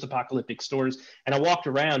 post-apocalyptic stores. And I walked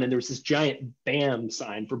around and there was this giant BAM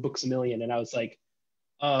sign for Books-A-Million. And I was like,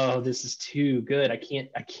 oh, this is too good. I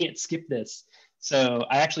can't skip this. So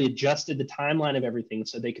I actually adjusted the timeline of everything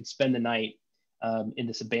so they could spend the night in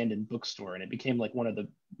this abandoned bookstore. And it became like one of the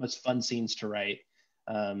most fun scenes to write.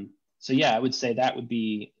 So yeah, I would say that would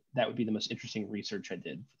be the most interesting research I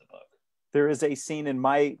did for the book. There is a scene in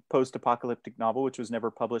my post-apocalyptic novel, which was never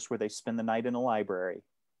published, where they spend the night in a library.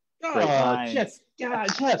 Oh, Jeff.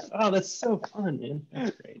 Oh, that's so fun, man.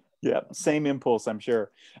 That's great. Yeah, same impulse, I'm sure.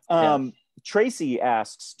 Tracy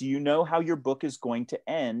asks, do you know how your book is going to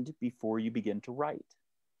end before you begin to write?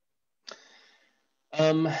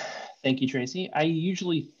 Thank you, Tracy. I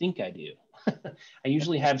usually think I do. I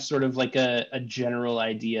usually have sort of like a general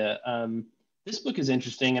idea. This book is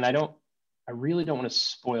interesting, and I really don't want to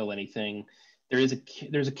spoil anything. There's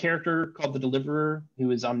a character called the Deliverer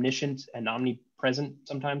who is omniscient and omnipresent.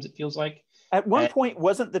 Sometimes it feels like. At one point,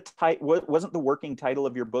 wasn't the working title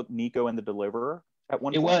of your book Nico and the Deliverer? At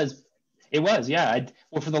one point, it was, yeah.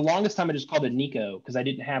 Well, for the longest time, I just called it Nico because I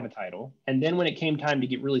didn't have a title. And then when it came time to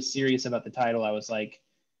get really serious about the title, I was like,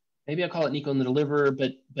 maybe I'll call it Nico and the Deliverer.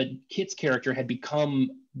 But Kit's character had become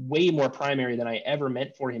way more primary than I ever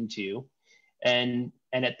meant for him to. And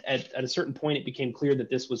at a certain point, it became clear that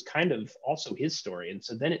this was kind of also his story. And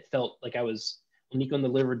so then it felt like Nico and the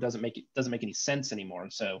Deliverer doesn't make any sense anymore.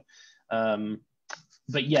 So,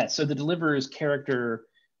 but yeah, so the Deliverer's character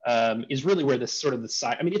is really where this sort of it's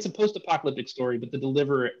a post-apocalyptic story, but the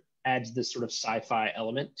Deliverer adds this sort of sci-fi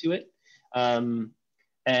element to it.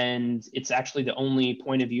 And it's actually the only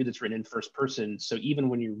point of view that's written in first person. So even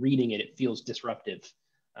when you're reading it, it feels disruptive,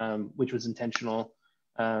 which was intentional.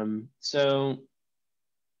 So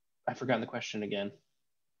I've forgotten the question again.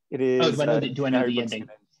 It is. Do I know the ending?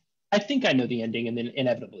 I think I know the ending, and then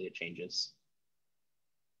inevitably it changes.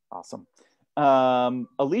 Awesome.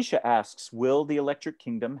 Alicia asks, will the Electric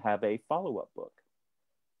Kingdom have a follow-up book?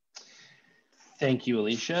 Thank you,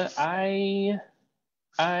 Alicia.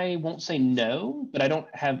 I won't say no, but I don't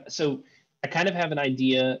have, so I kind of have an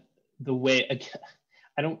idea the way,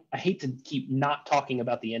 I hate to keep not talking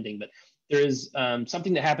about the ending, but there is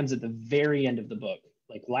something that happens at the very end of the book,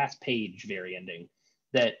 like last page, very ending,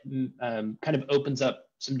 that kind of opens up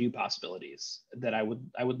some new possibilities that I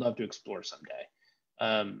would love to explore someday.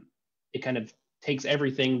 It kind of takes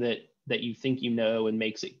everything that you think you know and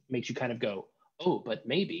makes you kind of go, oh, but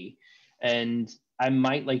maybe. And I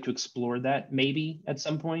might like to explore that maybe at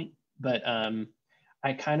some point, but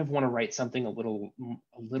I kind of want to write something a little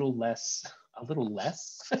less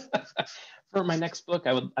for my next book.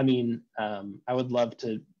 I would love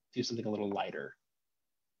to do something a little lighter.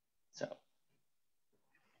 So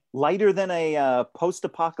lighter than a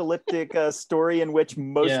post-apocalyptic story in which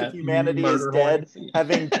most of humanity is dead,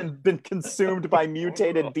 having been consumed by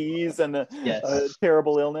mutated bees and a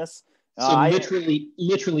terrible illness. So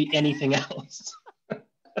literally anything else.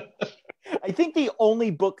 I think the only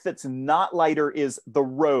book that's not lighter is The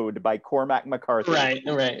Road by Cormac McCarthy. Right,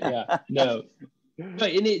 yeah, no.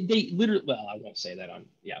 But they literally, well, I won't say that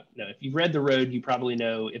no, if you've read The Road, you probably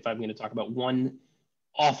know if I'm going to talk about one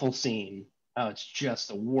awful scene. Oh, it's just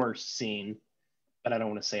the worst scene, but I don't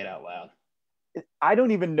want to say it out loud. I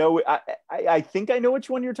don't even know. I think I know which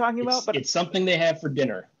one you're talking about, but it's something they have for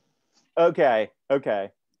dinner. Okay.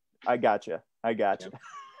 I gotcha. Yep.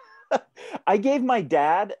 I gave my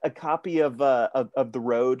dad a copy of The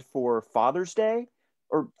Road for Father's Day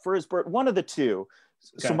or for his birth, one of the two.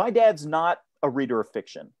 Okay. So my dad's not a reader of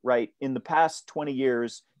fiction, right? In the past 20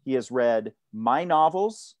 years, he has read my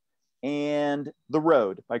novels and The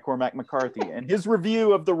Road by Cormac McCarthy. And his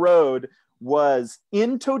review of The Road was,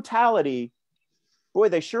 in totality, boy,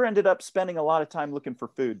 they sure ended up spending a lot of time looking for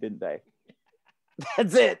food, didn't they?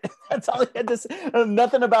 That's it. That's all he had to say.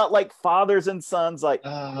 Nothing about like fathers and sons. Like,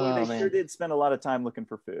 boy, they sure did spend a lot of time looking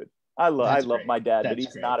for food. I love my dad, but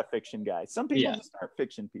he's not a fiction guy. Some people just aren't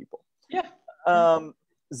fiction people. Yeah.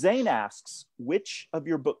 Zane asks, which of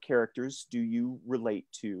your book characters do you relate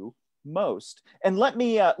to most? And let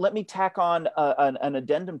me tack on an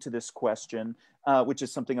addendum to this question, which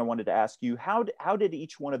is something I wanted to ask you. How did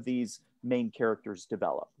each one of these main characters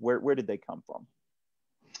develop? Where did they come from?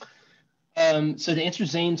 So to answer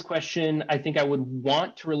Zane's question, I think I would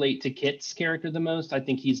want to relate to Kit's character the most. I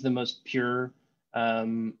think he's the most pure,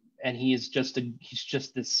 and he's just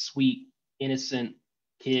this sweet, innocent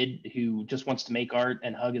kid who just wants to make art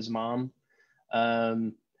and hug his mom.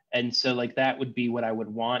 And so like that would be what I would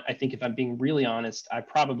want. I think if I'm being really honest, I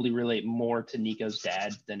probably relate more to Nico's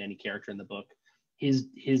dad than any character in the book.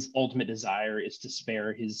 His ultimate desire is to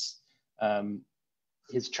spare his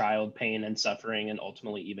child pain and suffering and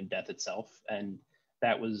ultimately even death itself. And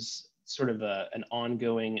that was sort of an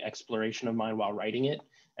ongoing exploration of mine while writing it.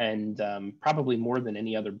 And probably more than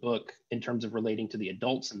any other book in terms of relating to the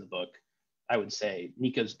adults in the book, I would say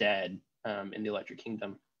Nico's dad in the Electric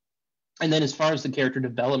Kingdom. And then as far as the character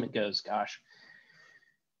development goes, gosh,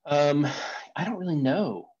 I don't really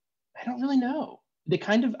know. They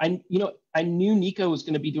kind of, I knew Nico was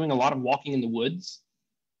going to be doing a lot of walking in the woods,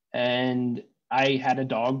 and I had a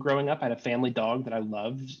dog growing up. I had a family dog that I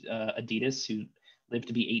loved, Adidas, who lived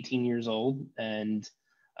to be 18 years old. And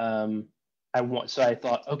so I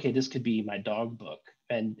thought, okay, this could be my dog book.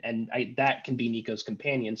 And that can be Nico's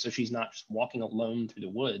companion. So she's not just walking alone through the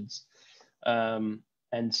woods. And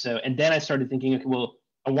then I started thinking, okay, well,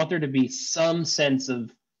 I want there to be some sense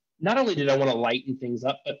of, not only did I want to lighten things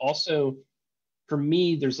up, but also for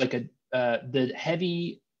me, there's like the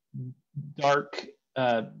heavy, dark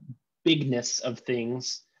bigness of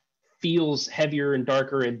things feels heavier and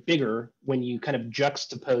darker and bigger when you kind of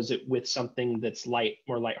juxtapose it with something that's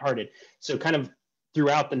more lighthearted. So kind of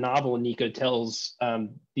throughout the novel, Nico tells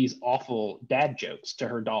these awful dad jokes to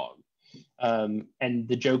her dog. And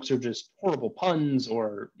the jokes are just horrible puns,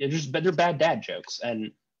 or they're bad dad jokes.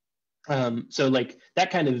 And so like that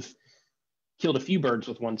kind of killed a few birds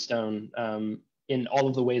with one stone, in all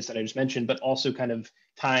of the ways that I just mentioned, but also kind of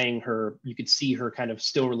tying her, you could see her kind of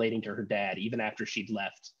still relating to her dad even after she'd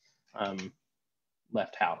left home.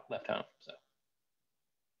 So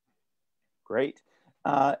Great.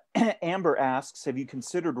 Amber asks, have you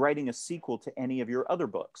considered writing a sequel to any of your other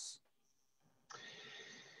books?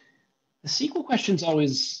 the sequel question's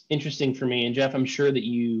always interesting for me, and Jeff, I'm sure that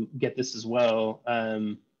you get this as well.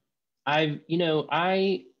 I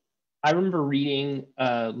remember reading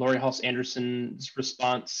Laurie Halse Anderson's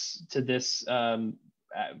response to this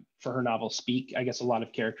for her novel Speak. I guess a lot of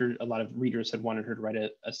readers had wanted her to write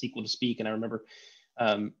a sequel to Speak, and I remember,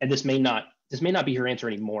 and this may not be her answer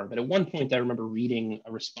anymore, but at one point I remember reading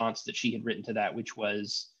a response that she had written to that, which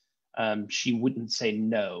was she wouldn't say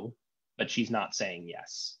no, but she's not saying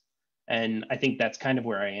yes. And I think that's kind of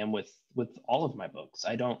where I am with all of my books.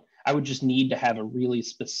 I would just need to have a really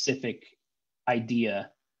specific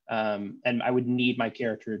idea. And I would need my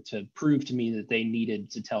character to prove to me that they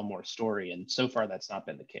needed to tell more story. And so far, that's not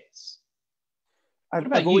been the case. What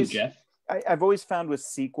about you, Jeff? I've always found with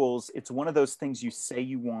sequels, it's one of those things you say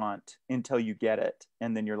you want until you get it.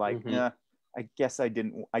 And then you're like, yeah, I guess I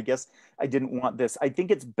didn't want this. I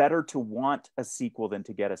think it's better to want a sequel than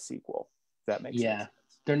to get a sequel. If that makes sense.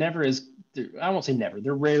 They're never I won't say never.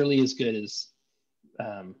 They're rarely as good as,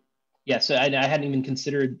 so I hadn't even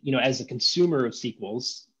considered, as a consumer of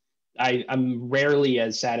sequels, I'm rarely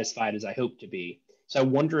as satisfied as I hope to be. So I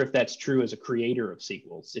wonder if that's true as a creator of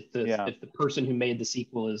sequels. If the person who made the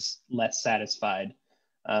sequel is less satisfied.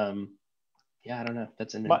 I don't know.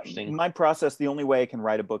 That's an interesting. My process, the only way I can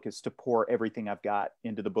write a book is to pour everything I've got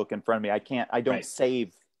into the book in front of me. I don't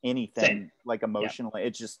save anything like emotionally.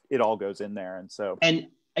 Yeah. It all goes in there. And so. And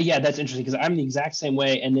that's interesting because I'm the exact same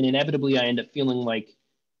way. And then inevitably I end up feeling like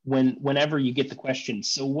whenever you get the question,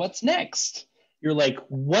 so what's next? You're like,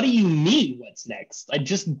 what do you mean what's next? I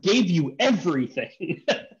just gave you everything.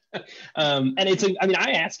 And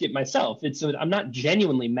I ask it myself. I'm not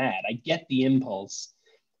genuinely mad. I get the impulse,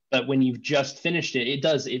 but when you've just finished it,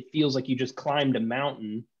 it feels like you just climbed a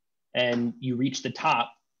mountain and you reach the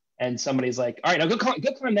top and somebody's like, all right, now go climb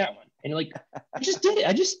that one. And you're like, I just did it.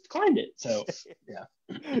 I just climbed it. So yeah.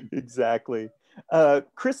 Exactly.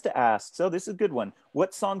 Krista asks, this is a good one.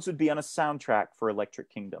 What songs would be on a soundtrack for Electric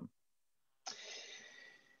Kingdom?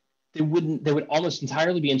 They would almost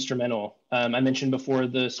entirely be instrumental. I mentioned before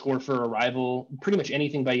the score for Arrival, pretty much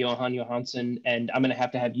anything by Jóhann Jóhannsson, and I'm going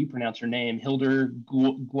to have you pronounce her name, Hildur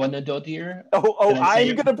Guðnadóttir. I'm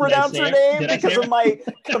going to pronounce her name because of my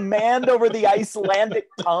command over the Icelandic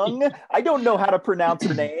tongue. I don't know how to pronounce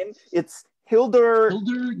her name. It's Hildur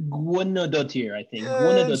Guðnadóttir, I think.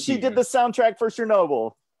 She did the soundtrack for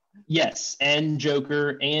Chernobyl. Yes, and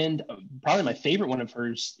Joker, and probably my favorite one of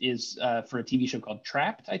hers is for a TV show called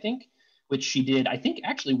Trapped, I think, which she did, I think,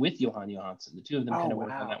 actually with Jóhann Jóhannsson. The two of them kind of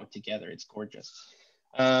worked on that one together. It's gorgeous.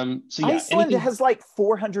 Iceland has like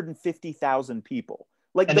 450,000 people.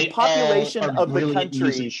 Like the population of the country.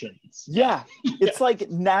 Musicians. Yeah, it's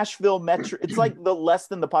like Nashville Metro. It's like the less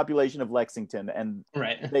than the population of Lexington, and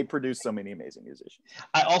they produce so many amazing musicians.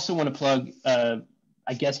 I also want to plug.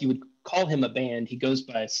 I guess you would call him a band. He goes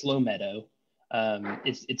by Slow Meadow.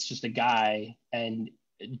 It's just a guy. And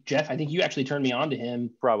Jeff, I think you actually turned me on to him.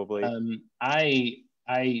 Probably. So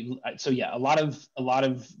yeah, a lot of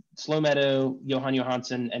Slow Meadow, Jóhann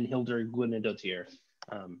Jóhannsson, and Hildur Guðnadóttir,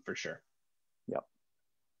 for sure. Yep.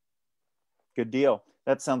 Good deal.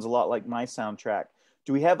 That sounds a lot like my soundtrack.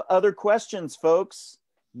 Do we have other questions, folks?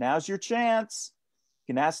 Now's your chance.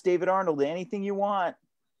 You can ask David Arnold anything you want.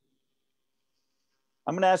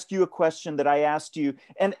 I'm going to ask you a question that I asked you,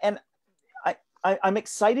 and I'm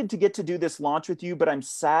excited to get to do this launch with you, but I'm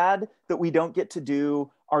sad that we don't get to do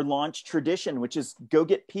our launch tradition, which is go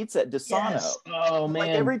get pizza at Desano. Yes. Oh man! Like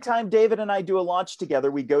every time David and I do a launch together,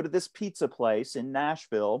 we go to this pizza place in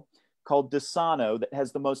Nashville called Desano that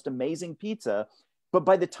has the most amazing pizza. But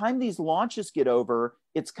by the time these launches get over,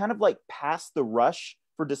 it's kind of like past the rush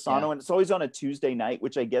for Desano, and it's always on a Tuesday night,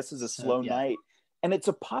 which I guess is a slow night. And it's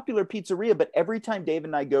a popular pizzeria, but every time Dave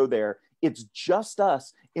and I go there, it's just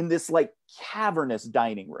us in this like cavernous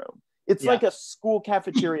dining room. It's like a school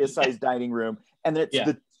cafeteria sized dining room. And then it's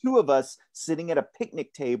the two of us sitting at a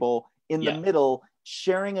picnic table in the middle,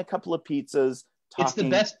 sharing a couple of pizzas. It's the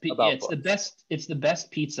best. It's the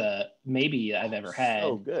best pizza maybe I've ever had.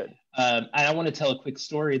 So good. I want to tell a quick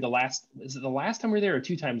story. The last time we were there, or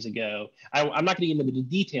 2 times ago? I'm not going to get into the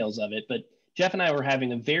details of it, but Jeff and I were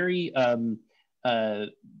having a very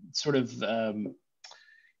sort of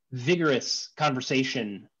vigorous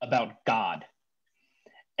conversation about God,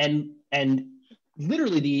 and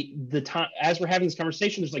literally the time as we're having this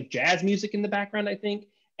conversation, there's like jazz music in the background, I think.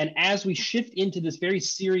 And as we shift into this very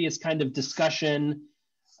serious kind of discussion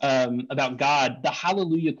about God, the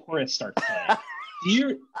Hallelujah chorus starts playing.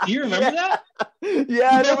 Do you remember that?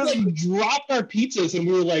 Yeah, it was like dropped our pizzas and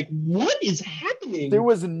we were like, "What is happening?" There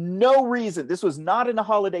was no reason. This was not in a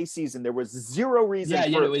holiday season. There was zero reason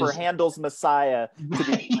for Handel's Messiah to be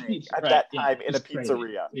playing at that time in a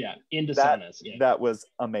pizzeria. Crazy. Yeah, in Dishonest. That was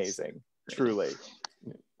amazing, truly.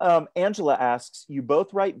 Angela asks, you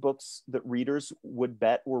both write books that readers would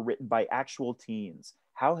bet were written by actual teens.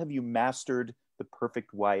 How have you mastered the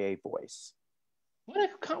perfect YA voice?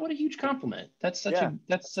 What a huge compliment. That's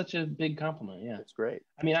such a big compliment. Yeah, that's great.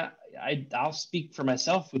 I mean, I'll speak for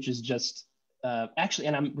myself, which is just actually,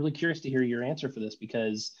 and I'm really curious to hear your answer for this,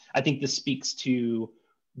 because I think this speaks to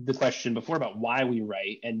the question before about why we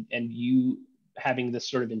write, and you having this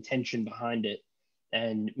sort of intention behind it,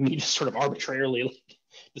 and me just sort of arbitrarily like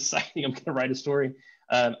deciding I'm going to write a story.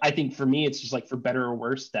 I think for me, it's just like, for better or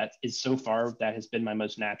worse, that has been my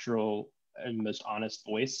most natural and most honest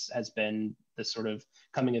voice, has been this sort of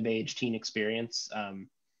coming of age teen experience.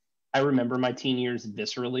 I remember my teen years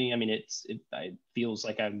viscerally. I mean, it feels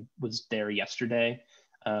like I was there yesterday.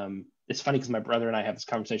 It's funny because my brother and I have this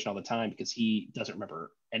conversation all the time, because he doesn't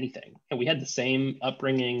remember anything, and we had the same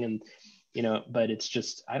upbringing, and but it's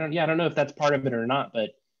just, I don't know if that's part of it or not,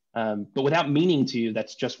 but without meaning to,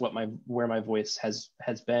 that's just where my voice has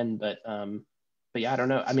been. But yeah, I don't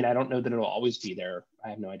know. I mean, I don't know that it'll always be there. I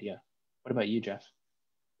have no idea. What about you, Jeff?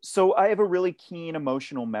 So I have a really keen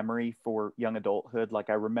emotional memory for young adulthood. Like,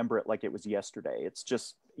 I remember it like it was yesterday. It's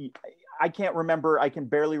just, I can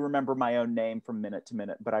barely remember my own name from minute to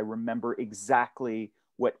minute, but I remember exactly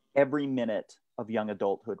what every minute of young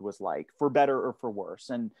adulthood was like, for better or for worse.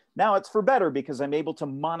 And now it's for better, because I'm able to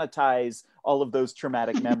monetize all of those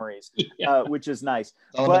traumatic memories, which is nice.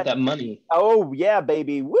 It's all about that money. Oh yeah,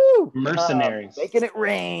 baby. Woo! Mercenaries. Making it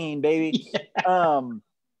rain, baby.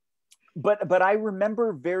 But I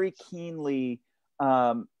remember very keenly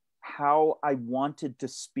how I wanted to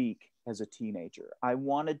speak as a teenager. I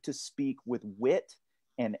wanted to speak with wit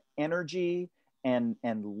and energy and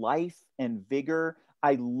life and vigor.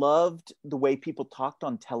 I loved the way people talked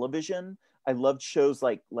on television. I loved shows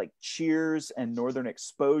like Cheers and Northern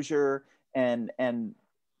Exposure and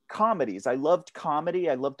comedies. I loved comedy.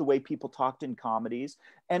 I loved the way people talked in comedies.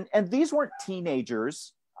 And these weren't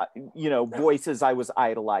teenagers, voices I was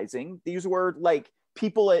idolizing. These were like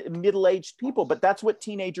people, middle-aged people, but that's what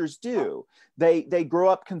teenagers do. They grow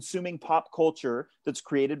up consuming pop culture that's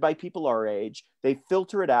created by people our age. They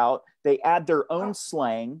filter it out. They add their own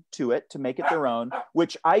slang to it to make it their own,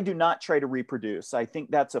 which I do not try to reproduce. I think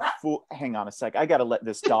that's a fool. Hang on a sec. I got to let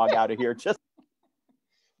this dog out of here. Just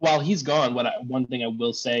while he's gone, one thing I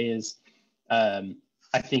will say is, I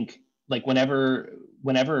think like whenever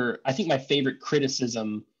I think my favorite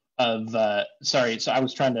criticism of sorry, so I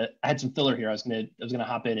had some filler here. I was gonna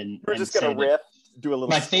hop in and we're just gonna riff, do a little.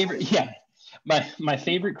 My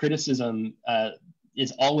favorite criticism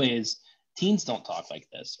is always, teens don't talk like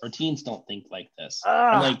this, or teens don't think like this.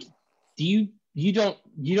 I'm like, you don't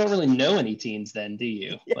really know any teens then, do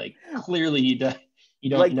you? Like, clearly you don't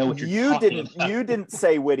like, know what you're talking about. You didn't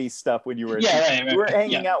say witty stuff when you were a teen. Right. You were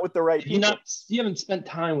hanging out with the right people. You haven't spent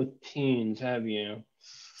time with teens, have you?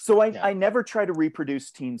 So I never try to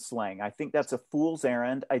reproduce teen slang. I think that's a fool's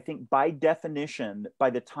errand. I think by definition, by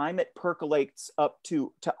the time it percolates up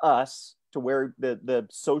to us, to where the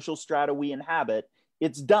social strata we inhabit,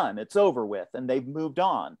 it's done, it's over with, and they've moved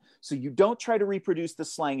on. So you don't try to reproduce the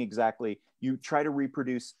slang exactly. You try to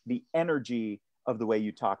reproduce the energy of the way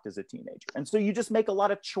you talked as a teenager. And so you just make a lot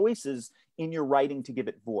of choices in your writing to give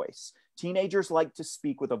it voice. Teenagers like to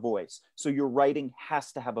speak with a voice, so your writing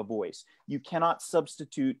has to have a voice. You cannot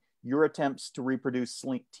substitute your attempts to reproduce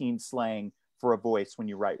teen slang for a voice when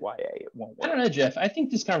you write YA. It won't work. I don't know, Jeff. I think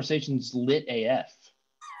this conversation's lit AF.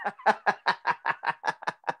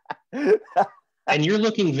 And you're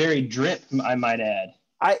looking very drip, I might add.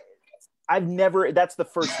 That's the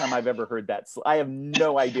first time I've ever heard that. I have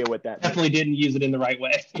no idea what that means. Definitely didn't use it in the right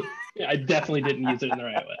way. I definitely didn't use it in the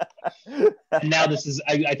right way. And now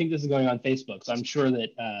I think this is going on Facebook, so I'm sure that,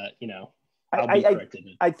 I'll be corrected.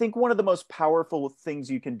 I think one of the most powerful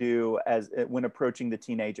things you can do when approaching the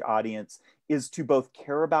teenage audience is to both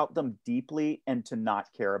care about them deeply and to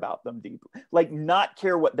not care about them deeply. Like, not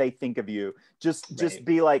care what they think of you. Just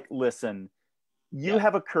be like, listen, you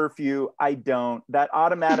have a curfew. I don't. That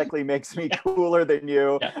automatically makes me cooler than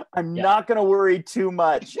you. I'm not going to worry too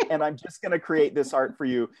much. And I'm just going to create this art for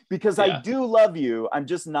you because I do love you. I'm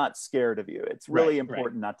just not scared of you. It's really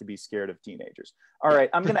important not to be scared of teenagers. All right.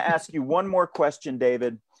 I'm going to ask you one more question,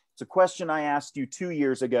 David. It's a question I asked you 2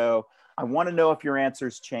 years ago. I want to know if your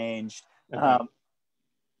answer's changed.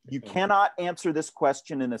 You cannot answer this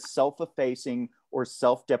question in a self-effacing or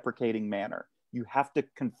self-deprecating manner. You have to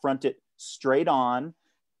confront it straight on.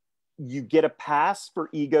 You get a pass for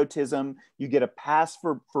egotism. You get a pass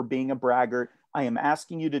for being a braggart. I am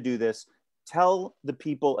asking you to do this. Tell the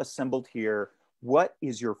people assembled here, what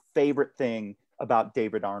is your favorite thing about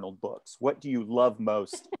David Arnold books? What do you love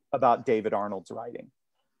most about David Arnold's writing?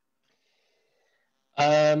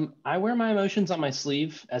 I wear my emotions on my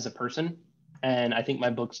sleeve as a person, and I think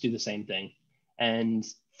my books do the same thing. And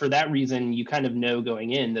for that reason, you kind of know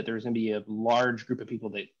going in that there's going to be a large group of people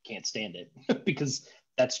that can't stand it because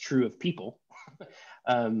that's true of people.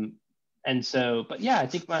 And so, but yeah, I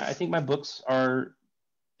think my books are,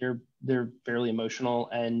 they're fairly emotional,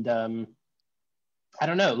 and I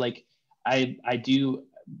don't know, like I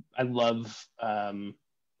love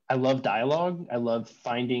dialogue. I love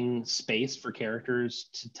finding space for characters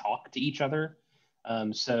to talk to each other.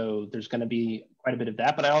 So there's going to be quite a bit of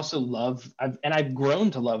that, but I also I've grown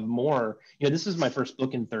to love more. This is my first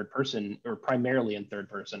book in third person, or primarily in third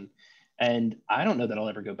person, and I don't know that I'll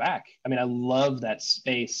ever go back. I mean, I love that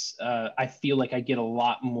space. I feel like I get a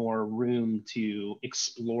lot more room to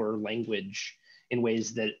explore language in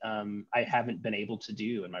ways that I haven't been able to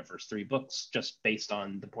do in my first 3 books, just based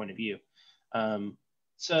on the point of view.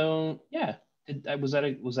 So yeah. Was that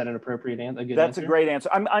an appropriate answer? That's a great answer.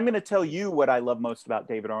 I'm going to tell you what I love most about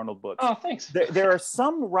David Arnold books. Oh, thanks. There are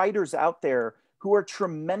some writers out there who are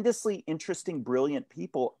tremendously interesting, brilliant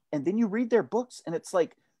people, and then you read their books and it's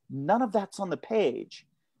like none of that's on the page.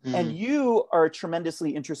 Mm-hmm. And you are a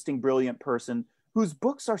tremendously interesting, brilliant person whose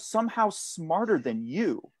books are somehow smarter than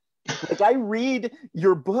you. Like, I read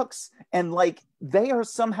your books and like they are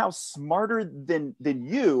somehow smarter than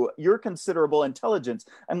you, your considerable intelligence.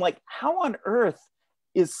 I'm like, how on earth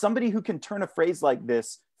is somebody who can turn a phrase like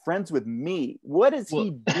this friends with me? What is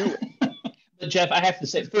he doing? But Jeff, I have to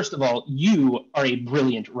say, first of all, you are a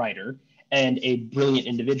brilliant writer and a brilliant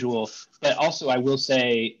individual. But also, I will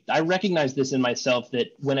say, I recognize this in myself, that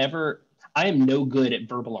whenever I am no good at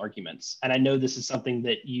verbal arguments, and I know this is something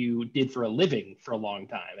that you did for a living for a long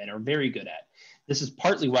time and are very good at. This is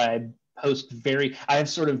partly why I have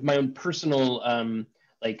sort of my own personal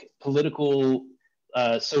political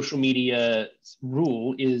social media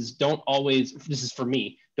rule is don't always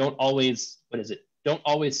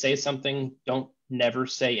say something, don't never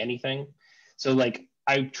say anything. So like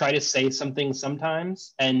I try to say something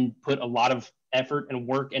sometimes and put a lot of effort and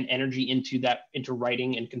work and energy into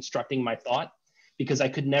writing and constructing my thought, because I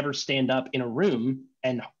could never stand up in a room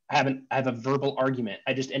and have a verbal argument.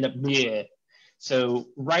 I just end up bleh. So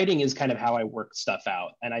writing is kind of how I work stuff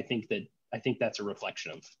out, and I think that's a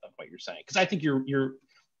reflection of what you're saying, because I think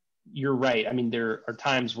you're right. I mean, there are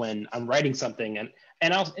times when I'm writing something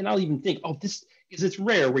and I'll even think, oh, this, because it's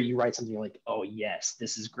rare where you write something like, oh yes,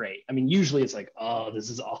 this is great. I mean, usually it's like, oh, this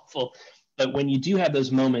is awful. But when you do have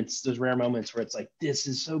those moments, those rare moments where it's like, this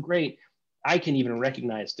is so great, I can even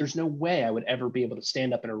recognize there's no way I would ever be able to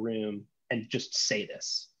stand up in a room and just say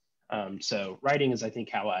this. So writing is, I think,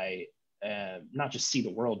 how I not just see the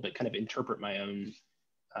world, but kind of interpret my own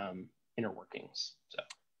inner workings. So.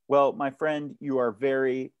 Well, my friend, you are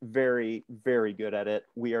very, very, very good at it.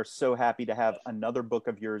 We are so happy to have another book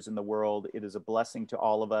of yours in the world. It is a blessing to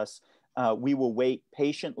all of us. We will wait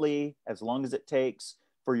patiently as long as it takes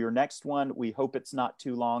for your next one. We hope it's not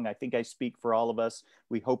too long. I think I speak for all of us.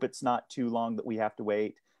 We hope it's not too long that we have to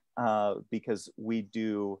wait, because we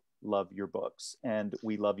do love your books, and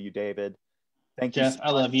we love you, David. Thank you. Jeff,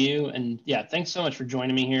 I love you. And yeah, thanks so much for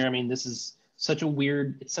joining me here. I mean, this is such a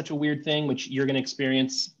weird thing, which you're going to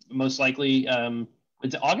experience most likely.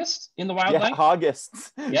 Is it August in the wildlife? Yeah,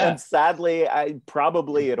 August. Yeah. And sadly, it'll be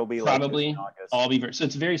probably like August. I'll be so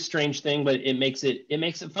it's a very strange thing, but it makes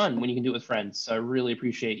it fun when you can do it with friends. So I really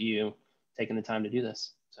appreciate you taking the time to do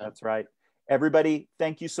this. So. That's right. Everybody,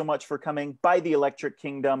 thank you so much for coming. Buy The Electric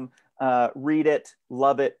Kingdom. Read it,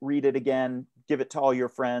 love it, read it again, give it to all your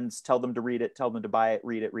friends, tell them to read it, tell them to buy it,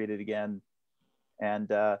 read it again. And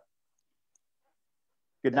good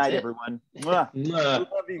night, everyone. Mwah.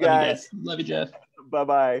 Love you guys. Love you, Jeff.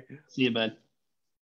 Bye-bye. See you, bud.